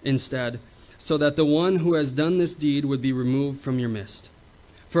mourned instead, so that the one who has done this deed would be removed from your midst.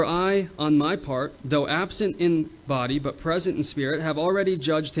 For I, on my part, though absent in body but present in spirit, have already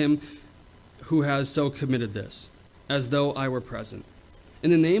judged him who has so committed this, as though I were present. In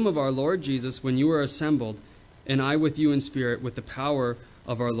the name of our Lord Jesus, when you are assembled, and I with you in spirit, with the power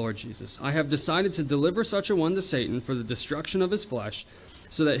of our Lord Jesus, I have decided to deliver such a one to Satan for the destruction of his flesh,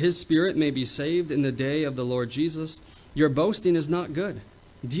 so that his spirit may be saved in the day of the Lord Jesus. Your boasting is not good.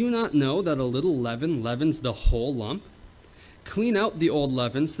 Do you not know that a little leaven leavens the whole lump? Clean out the old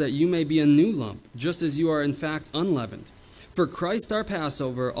leaven, so that you may be a new lump, just as you are in fact unleavened. For Christ our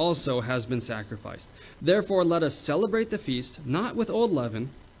Passover also has been sacrificed. Therefore let us celebrate the feast, not with old leaven,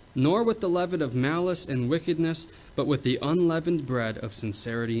 nor with the leaven of malice and wickedness, but with the unleavened bread of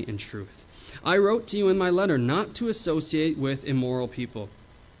sincerity and truth. I wrote to you in my letter not to associate with immoral people.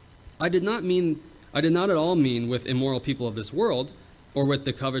 I did not at all mean with immoral people of this world, or with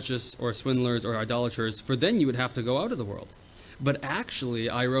the covetous, or swindlers, or idolaters, for then you would have to go out of the world. But actually,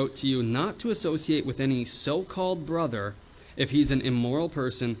 I wrote to you not to associate with any so-called brother if he's an immoral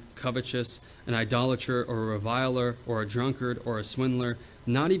person, covetous, an idolater, or a reviler, or a drunkard, or a swindler,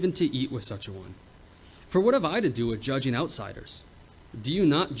 not even to eat with such a one. For what have I to do with judging outsiders? Do you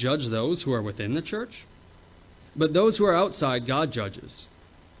not judge those who are within the church? But those who are outside, God judges.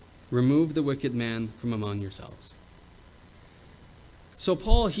 Remove the wicked man from among yourselves. So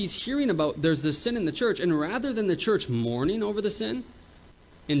Paul, he's hearing about there's this sin in the church, and rather than the church mourning over the sin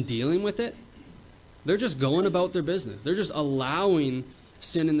and dealing with it, they're just going about their business. They're just allowing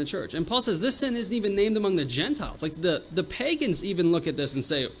sin in the church. And Paul says this sin isn't even named among the Gentiles. Like the pagans even look at this and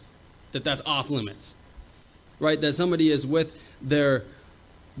say that that's off limits, right? That somebody is with their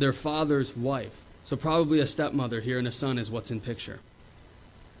father's wife. So probably a stepmother here and a son is what's in picture.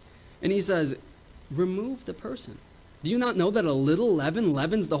 And he says, remove the person. Do you not know that a little leaven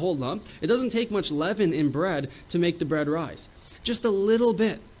leavens the whole lump? It doesn't take much leaven in bread to make the bread rise. Just a little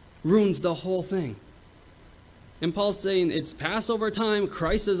bit ruins the whole thing. And Paul's saying it's Passover time.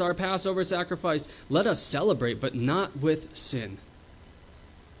 Christ is our Passover sacrifice. Let us celebrate, but not with sin.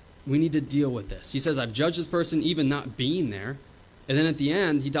 We need to deal with this. He says, I've judged this person even not being there. And then at the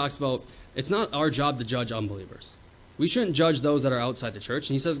end, he talks about it's not our job to judge unbelievers. We shouldn't judge those that are outside the church.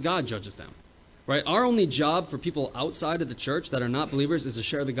 And he says God judges them. Right? Our only job for people outside of the church that are not believers is to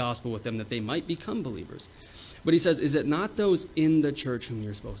share the gospel with them that they might become believers. But he says, is it not those in the church whom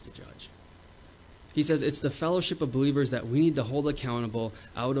you're supposed to judge? He says it's the fellowship of believers that we need to hold accountable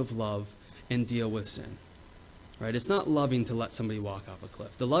out of love and deal with sin. Right? It's not loving to let somebody walk off a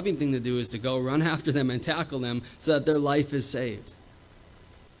cliff. The loving thing to do is to go run after them and tackle them so that their life is saved.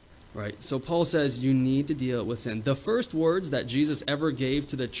 Right? So Paul says you need to deal with sin. The first words that Jesus ever gave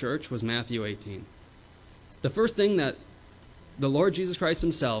to the church was Matthew 18. The first thing that the Lord Jesus Christ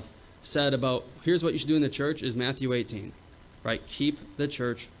himself said about here's what you should do in the church is Matthew 18. Right? Keep the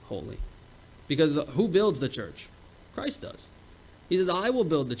church holy. Because who builds the church? Christ does. He says, I will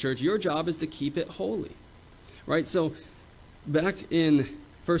build the church. Your job is to keep it holy. Right? So back in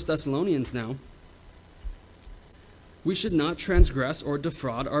 1 Thessalonians now, we should not transgress or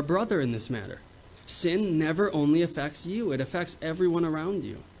defraud our brother in this matter. Sin never only affects you, it affects everyone around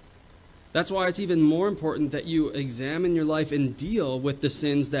you. That's why it's even more important that you examine your life and deal with the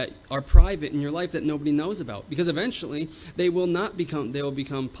sins that are private in your life that nobody knows about. Because eventually they will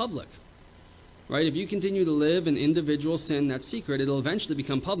become public. Right? If you continue to live in individual sin that's secret, it'll eventually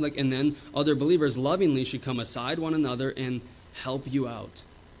become public, and then other believers lovingly should come aside one another and help you out.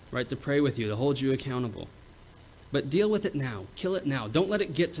 Right? To pray with you, to hold you accountable. But deal with it now. Kill it now. Don't let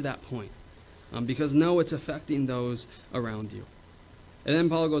it get to that point. Because no, it's affecting those around you. And then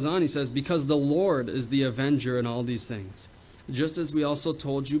Paul goes on, he says, because the Lord is the avenger in all these things, just as we also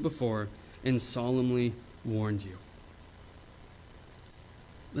told you before and solemnly warned you.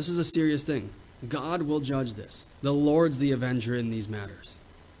 This is a serious thing. God will judge this. The Lord's the avenger in these matters.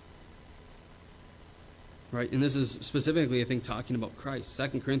 Right? And this is specifically, I think, talking about Christ.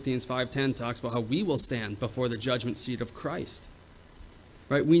 2 Corinthians 5:10 talks about how we will stand before the judgment seat of Christ.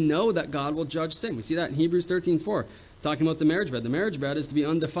 Right? We know that God will judge sin. We see that in Hebrews 13:4, talking about the marriage bed. The marriage bed is to be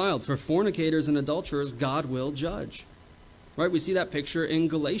undefiled. For fornicators and adulterers, God will judge. Right? We see that picture in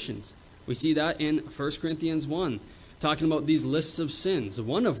Galatians. We see that in 1 Corinthians 1, talking about these lists of sins,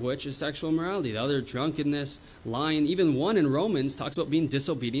 one of which is sexual immorality, the other drunkenness, lying. Even one in Romans talks about being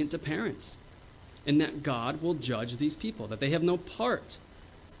disobedient to parents. And that God will judge these people, that they have no part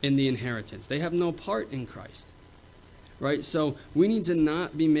in the inheritance. They have no part in Christ. Right? So we need to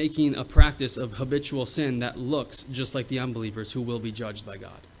not be making a practice of habitual sin that looks just like the unbelievers who will be judged by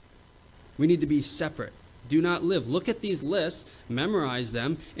God. We need to be separate. Do not live. Look at these lists, memorize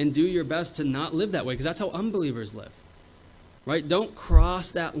them, and do your best to not live that way, because that's how unbelievers live. Right? Don't cross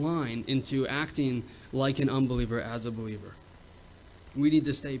that line into acting like an unbeliever as a believer. We need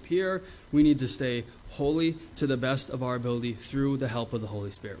to stay pure. We need to stay holy to the best of our ability through the help of the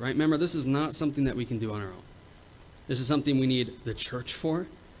Holy Spirit. Right? Remember, this is not something that we can do on our own. This is something we need the church for.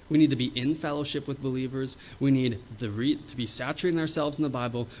 We need to be in fellowship with believers. We need to be saturating ourselves in the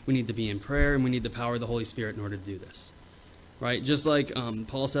Bible. We need to be in prayer, and we need the power of the Holy Spirit in order to do this. Right? Just like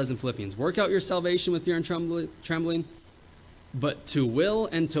Paul says in Philippians, work out your salvation with fear and trembling, but to will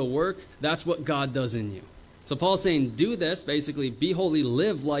and to work, that's what God does in you. So Paul's saying, do this, basically, be holy,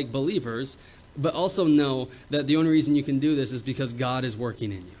 live like believers, but also know that the only reason you can do this is because God is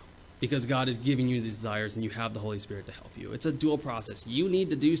working in you, because God is giving you these desires and you have the Holy Spirit to help you. It's a dual process. You need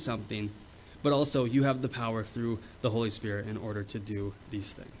to do something, but also you have the power through the Holy Spirit in order to do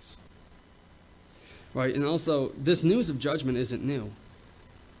these things. Right? And also, this news of judgment isn't new.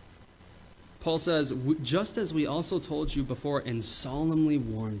 Paul says, just as we also told you before and solemnly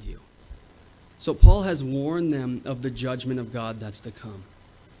warned you. So Paul has warned them of the judgment of God that's to come.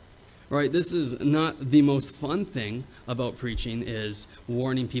 Right? This is not the most fun thing about preaching, is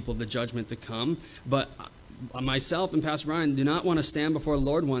warning people of the judgment to come. But myself and Pastor Brian do not want to stand before the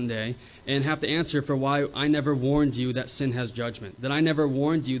Lord one day and have to answer for why I never warned you that sin has judgment. That I never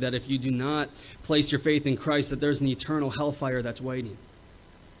warned you that if you do not place your faith in Christ, that there's an eternal hellfire that's waiting.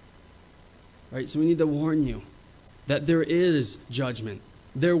 Right? So we need to warn you that there is judgment.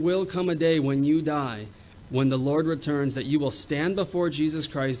 There will come a day when you die, when the Lord returns, that you will stand before Jesus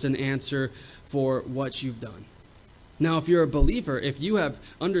Christ and answer for what you've done. Now, if you're a believer, if you have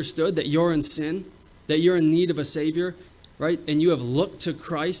understood that you're in sin, that you're in need of a Savior, right, and you have looked to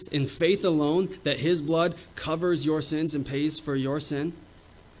Christ in faith alone, that His blood covers your sins and pays for your sin,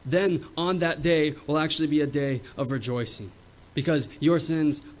 then on that day will actually be a day of rejoicing, because your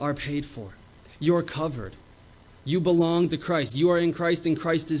sins are paid for. You're covered. You belong to Christ. You are in Christ, and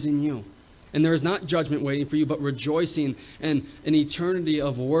Christ is in you. And there is not judgment waiting for you, but rejoicing and an eternity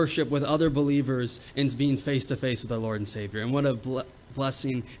of worship with other believers and being face to face with our Lord and Savior. And what a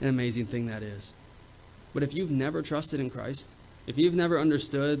blessing and amazing thing that is. But if you've never trusted in Christ, if you've never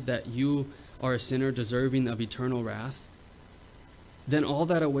understood that you are a sinner deserving of eternal wrath, then all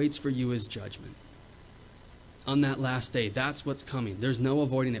that awaits for you is judgment. On that last day, that's what's coming. There's no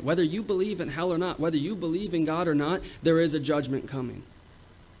avoiding it. Whether you believe in hell or not, whether you believe in God or not, there is a judgment coming.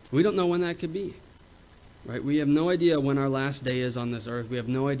 We don't know when that could be, right? We have no idea when our last day is on this earth. We have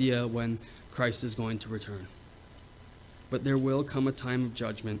no idea when Christ is going to return. But there will come a time of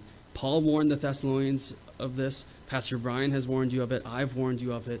judgment. Paul warned the Thessalonians of this. Pastor Brian has warned you of it. I've warned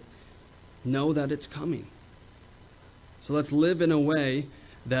you of it. Know that it's coming. So let's live in a way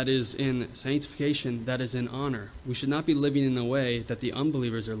that is in sanctification, that is in honor. We should not be living in a way that the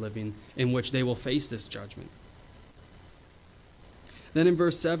unbelievers are living, in which they will face this judgment. Then in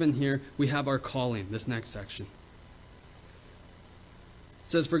verse 7 here, we have our calling, this next section. It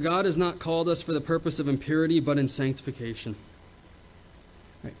says, "For God has not called us for the purpose of impurity, but in sanctification."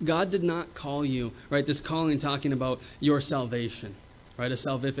 Right? God did not call you, right? This calling talking about your salvation, right? A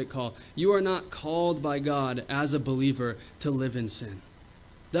salvific call. You are not called by God as a believer to live in sin.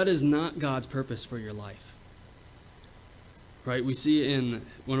 That is not God's purpose for your life. Right? We see in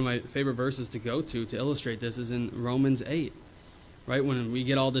one of my favorite verses to go to illustrate this is in Romans 8. Right? When we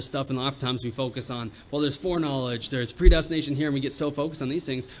get all this stuff, and oftentimes we focus on, well, there's foreknowledge, there's predestination here, and we get so focused on these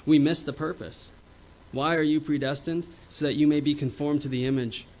things, we miss the purpose. Why are you predestined? So that you may be conformed to the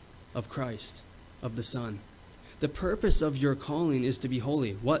image of Christ, of the Son. The purpose of your calling is to be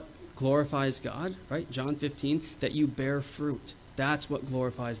holy. What glorifies God? Right? John 15, that you bear fruit. That's what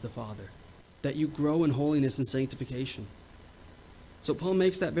glorifies the Father. That you grow in holiness and sanctification. So Paul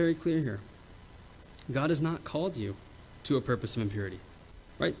makes that very clear here. God has not called you to a purpose of impurity.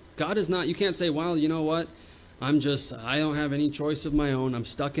 Right? God is not, you can't say, well, you know what? I don't have any choice of my own. I'm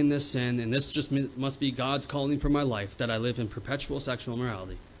stuck in this sin, and this just must be God's calling for my life, that I live in perpetual sexual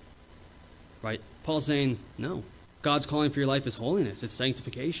immorality. Right? Paul's saying, no. God's calling for your life is holiness. It's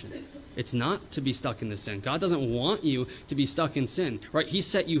sanctification. It's not to be stuck in this sin. God doesn't want you to be stuck in sin. Right? He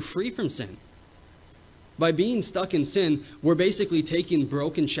set you free from sin. By being stuck in sin, we're basically taking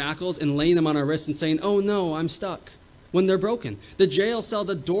broken shackles and laying them on our wrists and saying, oh no, I'm stuck. When they're broken. The jail cell,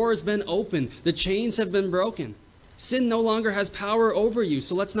 the door has been opened. The chains have been broken. Sin no longer has power over you,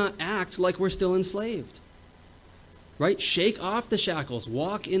 so let's not act like we're still enslaved. Right? Shake off the shackles.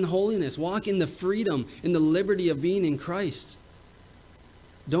 Walk in holiness. Walk in the freedom, in the liberty of being in Christ.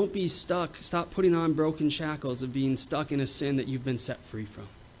 Don't be stuck. Stop putting on broken shackles of being stuck in a sin that you've been set free from.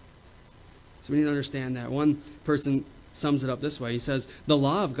 So we need to understand that. One person sums it up this way. He says, the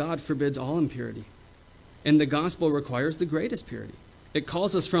law of God forbids all impurity. And the gospel requires the greatest purity. It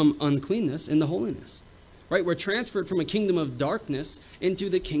calls us from uncleanness into holiness. Right? We're transferred from a kingdom of darkness into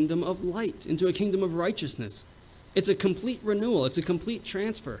the kingdom of light, into a kingdom of righteousness. It's a complete renewal. It's a complete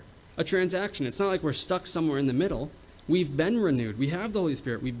transfer, a transaction. It's not like we're stuck somewhere in the middle. We've been renewed. We have the Holy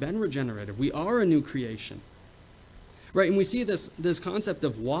Spirit. We've been regenerated. We are a new creation. Right? And we see this concept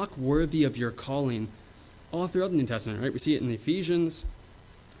of walk worthy of your calling all throughout the New Testament. Right? We see it in Ephesians.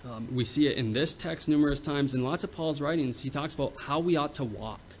 We see it in this text numerous times. In lots of Paul's writings, he talks about how we ought to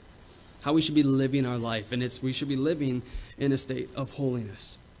walk, how we should be living our life. And we should be living in a state of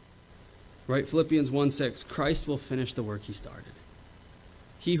holiness. Right? Philippians 1:6, Christ will finish the work he started.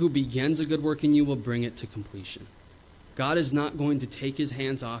 He who begins a good work in you will bring it to completion. God is not going to take his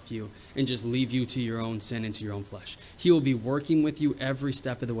hands off you and just leave you to your own sin and to your own flesh. He will be working with you every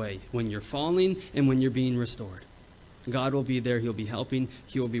step of the way, when you're falling and when you're being restored. God will be there. He'll be helping.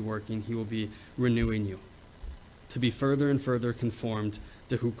 He will be working. He will be renewing you to be further and further conformed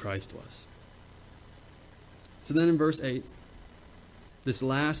to who Christ was. So then in verse 8, this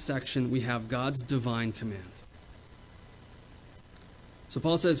last section, we have God's divine command. So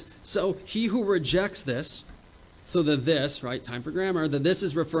Paul says, so he who rejects this, so the this, right, time for grammar, the this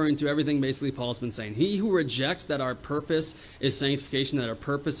is referring to everything basically Paul's been saying. He who rejects that our purpose is sanctification, that our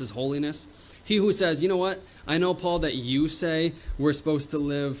purpose is holiness. He who says, you know what, I know, Paul, that you say we're supposed to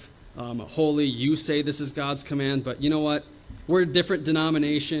live holy. You say this is God's command, but you know what? We're different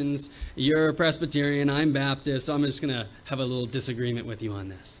denominations. You're a Presbyterian, I'm Baptist, so I'm just going to have a little disagreement with you on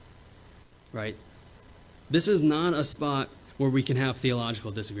this. Right? This is not a spot where we can have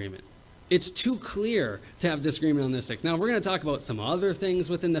theological disagreement. It's too clear to have disagreement on this text. Now, we're going to talk about some other things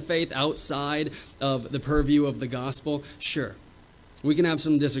within the faith outside of the purview of the gospel. Sure, we can have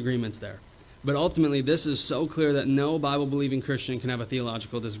some disagreements there. But ultimately, this is so clear that no Bible-believing Christian can have a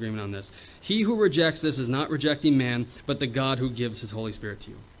theological disagreement on this. He who rejects this is not rejecting man, but the God who gives his Holy Spirit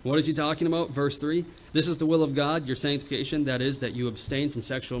to you. What is he talking about? Verse 3, this is the will of God, your sanctification, that is, that you abstain from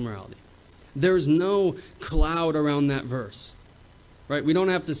sexual immorality. There's no cloud around that verse. Right? We don't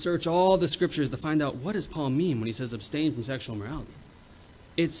have to search all the scriptures to find out what does Paul mean when he says abstain from sexual immorality.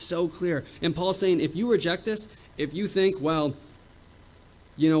 It's so clear. And Paul's saying, if you reject this, if you think, well,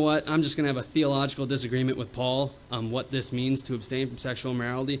 you know what, I'm just going to have a theological disagreement with Paul on what this means to abstain from sexual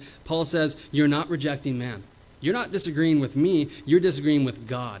immorality, Paul says, you're not rejecting man. You're not disagreeing with me. You're disagreeing with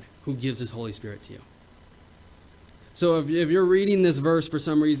God, who gives his Holy Spirit to you. So if you're reading this verse for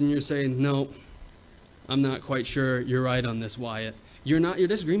some reason, you're saying, no, I'm not quite sure you're right on this, Wyatt. Your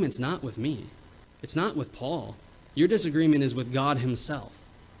disagreement's not with me. It's not with Paul. Your disagreement is with God himself,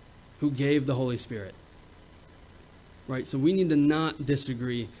 who gave the Holy Spirit. Right? So we need to not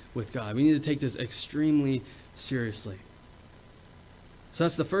disagree with God. We need to take this extremely seriously. So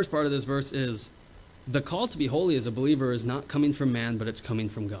that's the first part of this verse is the call to be holy as a believer is not coming from man, but it's coming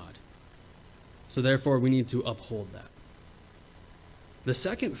from God. So therefore, we need to uphold that. The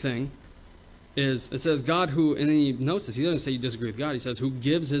second thing is, it says God who, and then he notes this, he doesn't say you disagree with God, he says who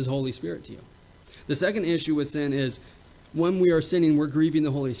gives his Holy Spirit to you. The second issue with sin is when we are sinning, we're grieving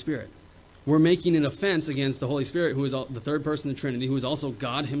the Holy Spirit. We're making an offense against the Holy Spirit, who is the third person of the Trinity, who is also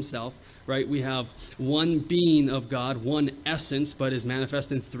God himself, right? We have one being of God, one essence, but is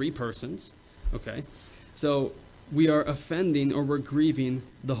manifest in three persons, okay? So we are offending or we're grieving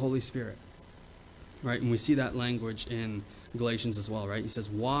the Holy Spirit, right? And we see that language in Galatians as well, right? He says,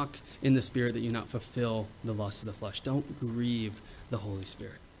 walk in the Spirit that you not fulfill the lusts of the flesh. Don't grieve the Holy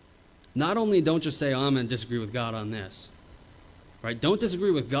Spirit. Not only don't just say, oh, I'm going to disagree with God on this, right? Don't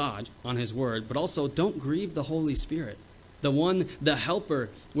disagree with God on his word, but also don't grieve the Holy Spirit, the helper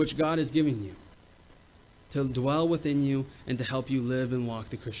which God is giving you to dwell within you and to help you live and walk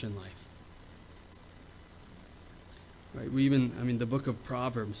the Christian life. Right? The book of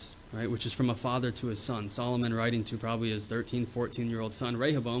Proverbs, right, which is from a father to his son, Solomon writing to probably his 13, 14-year-old son,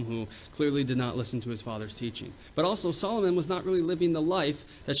 Rehoboam, who clearly did not listen to his father's teaching. But also Solomon was not really living the life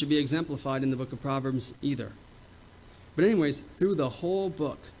that should be exemplified in the book of Proverbs either. But anyways, through the whole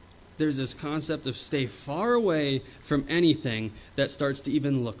book, there's this concept of stay far away from anything that starts to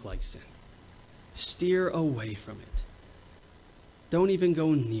even look like sin. Steer away from it. Don't even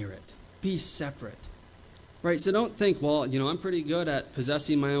go near it. Be separate. Right? So don't think, well, I'm pretty good at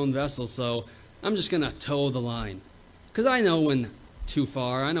possessing my own vessel, so I'm just going to toe the line. Because I know when too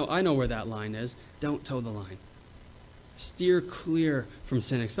far. I know where that line is. Don't toe the line. Steer clear from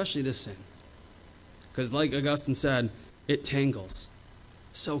sin, especially this sin. Because like Augustine said, it tangles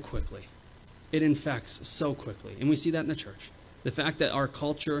so quickly. It infects so quickly. And we see that in the church. The fact that our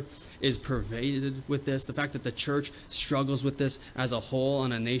culture is pervaded with this, the fact that the church struggles with this as a whole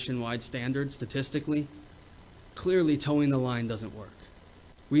on a nationwide standard statistically, clearly towing the line doesn't work.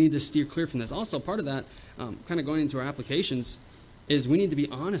 We need to steer clear from this. Also, part of that, kind of going into our applications, is we need to be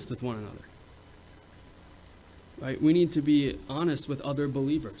honest with one another. Right? We need to be honest with other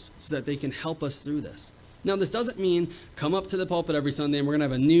believers so that they can help us through this. Now, this doesn't mean come up to the pulpit every Sunday and we're going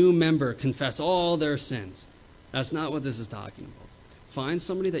to have a new member confess all their sins. That's not what this is talking about. Find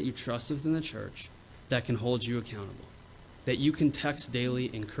somebody that you trust within the church that can hold you accountable, that you can text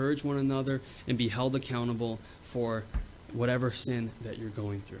daily, encourage one another, and be held accountable for whatever sin that you're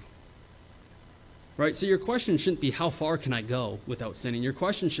going through. Right? So your question shouldn't be, how far can I go without sinning? Your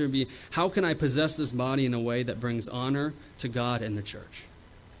question should be, how can I possess this body in a way that brings honor to God and the church?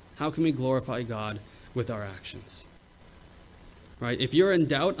 How can we glorify God with our actions? Right? If you're in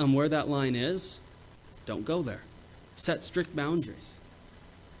doubt on where that line is, don't go there. Set strict boundaries.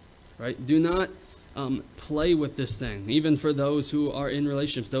 Right? Do not play with this thing. Even for those who are in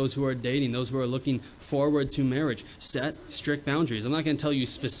relationships, those who are dating, those who are looking forward to marriage, set strict boundaries. I'm not going to tell you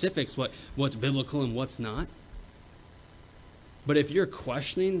specifics what's biblical and what's not. But if you're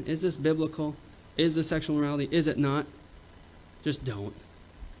questioning, is this biblical? Is this sexual morality? Is it not? Just don't.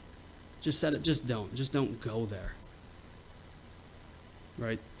 Just set it. Just don't. Just don't go there.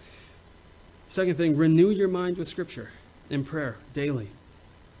 Right? Second thing, renew your mind with Scripture and prayer daily.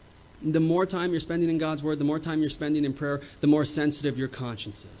 The more time you're spending in God's Word, the more time you're spending in prayer, the more sensitive your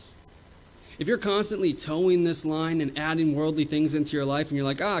conscience is. If you're constantly towing this line and adding worldly things into your life and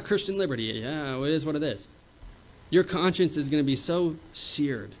you're like, Christian liberty, yeah, it is what it is. Your conscience is going to be so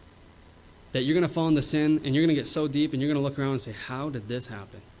seared that you're going to fall into sin and you're going to get so deep and you're going to look around and say, how did this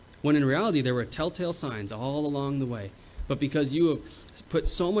happen? When in reality, there were telltale signs all along the way. But because you have put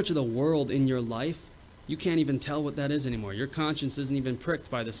so much of the world in your life, you can't even tell what that is anymore. Your conscience isn't even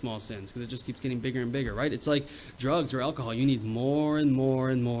pricked by the small sins because it just keeps getting bigger and bigger, right? It's like drugs or alcohol. You need more and more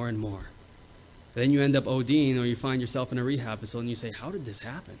and more and more. Then you end up ODing or you find yourself in a rehab facility and you say, how did this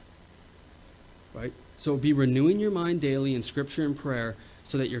happen? Right? So be renewing your mind daily in Scripture and prayer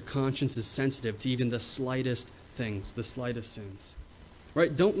so that your conscience is sensitive to even the slightest things, the slightest sins.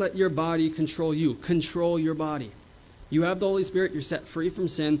 Right? Don't let your body control you. Control your body. You have the Holy Spirit, you're set free from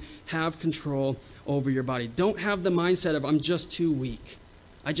sin, have control over your body. Don't have the mindset of, I'm just too weak.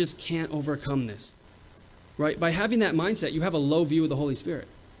 I just can't overcome this. Right? By having that mindset, you have a low view of the Holy Spirit.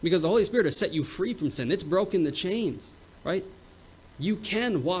 Because the Holy Spirit has set you free from sin. It's broken the chains. Right? You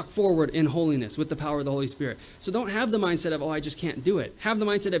can walk forward in holiness with the power of the Holy Spirit. So don't have the mindset of, oh, I just can't do it. Have the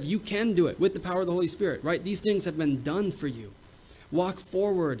mindset of, you can do it with the power of the Holy Spirit. Right? These things have been done for you. Walk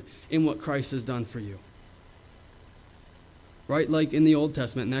forward in what Christ has done for you. Right? Like in the Old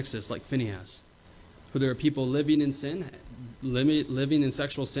Testament in Exodus, like Phinehas, who there are people living in sin, living in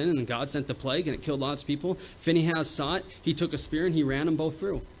sexual sin, and God sent the plague and it killed lots of people. Phinehas saw it. He took a spear and he ran them both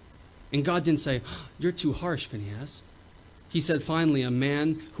through. And God didn't say, oh, you're too harsh, Phinehas. He said, finally, a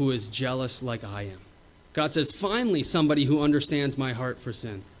man who is jealous like I am. God says, finally, somebody who understands my heart for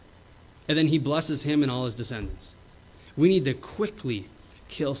sin. And then he blesses him and all his descendants. We need to quickly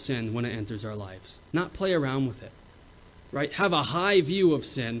kill sin when it enters our lives, not play around with it. Right? Have a high view of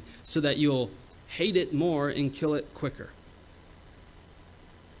sin so that you'll hate it more and kill it quicker.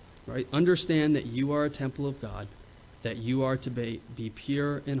 Right? Understand that you are a temple of God, that you are to be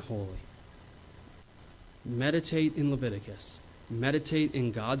pure and holy. Meditate in Leviticus. Meditate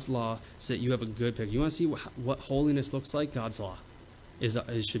in God's law so that you have a good picture. You want to see what holiness looks like? God's law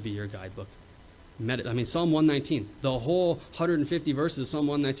should be your guidebook. Psalm 119, the whole 150 verses of Psalm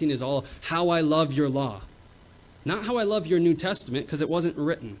 119 is all how I love your law. Not how I love your New Testament, because it wasn't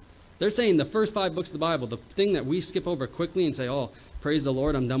written. They're saying the first 5 books of the Bible, the thing that we skip over quickly and say, oh, praise the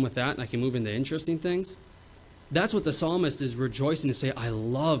Lord, I'm done with that, and I can move into interesting things. That's what the psalmist is rejoicing to say, I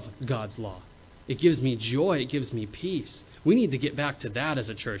love God's law. It gives me joy, it gives me peace. We need to get back to that as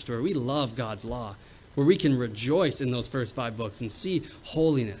a church, to where we love God's law, where we can rejoice in those first 5 books and see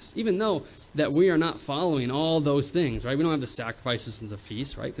holiness, even though that we are not following all those things, right? We don't have the sacrifices and the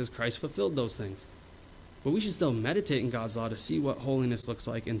feasts, right? Because Christ fulfilled those things. But we should still meditate in God's law to see what holiness looks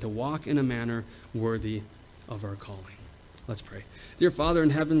like and to walk in a manner worthy of our calling. Let's pray. Dear Father in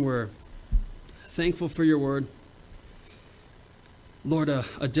heaven, we're thankful for your word. Lord,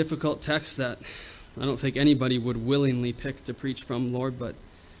 a difficult text that I don't think anybody would willingly pick to preach from, Lord, but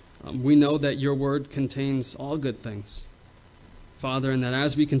we know that your word contains all good things, Father, and that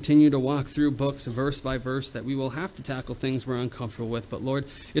as we continue to walk through books verse by verse, that we will have to tackle things we're uncomfortable with. But Lord,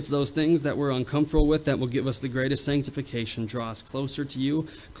 it's those things that we're uncomfortable with that will give us the greatest sanctification, draw us closer to you,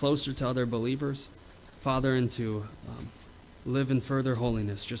 closer to other believers, Father, and to live in further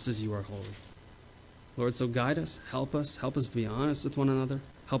holiness just as you are holy. Lord, so guide us to be honest with one another,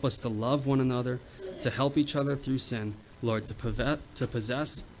 help us to love one another, to help each other through sin, Lord, to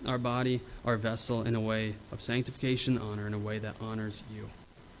possess our body, our vessel, in a way of sanctification, honor, in a way that honors you.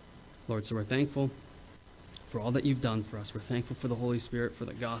 Lord, so we're thankful for all that you've done for us. We're thankful for the Holy Spirit, for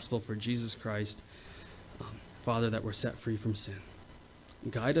the gospel, for Jesus Christ. Father, that we're set free from sin.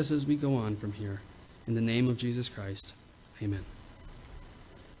 Guide us as we go on from here. In the name of Jesus Christ, amen.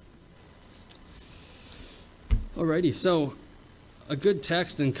 Alrighty, so a good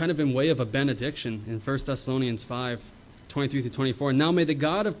text and kind of in way of a benediction in 1 Thessalonians 5, 23 through 24. Now may the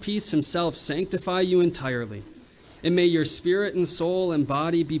God of peace himself sanctify you entirely, and may your spirit and soul and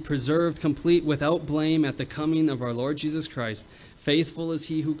body be preserved complete without blame at the coming of our Lord Jesus Christ. Faithful is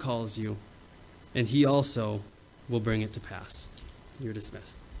he who calls you, and he also will bring it to pass. You're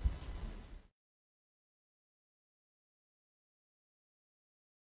dismissed.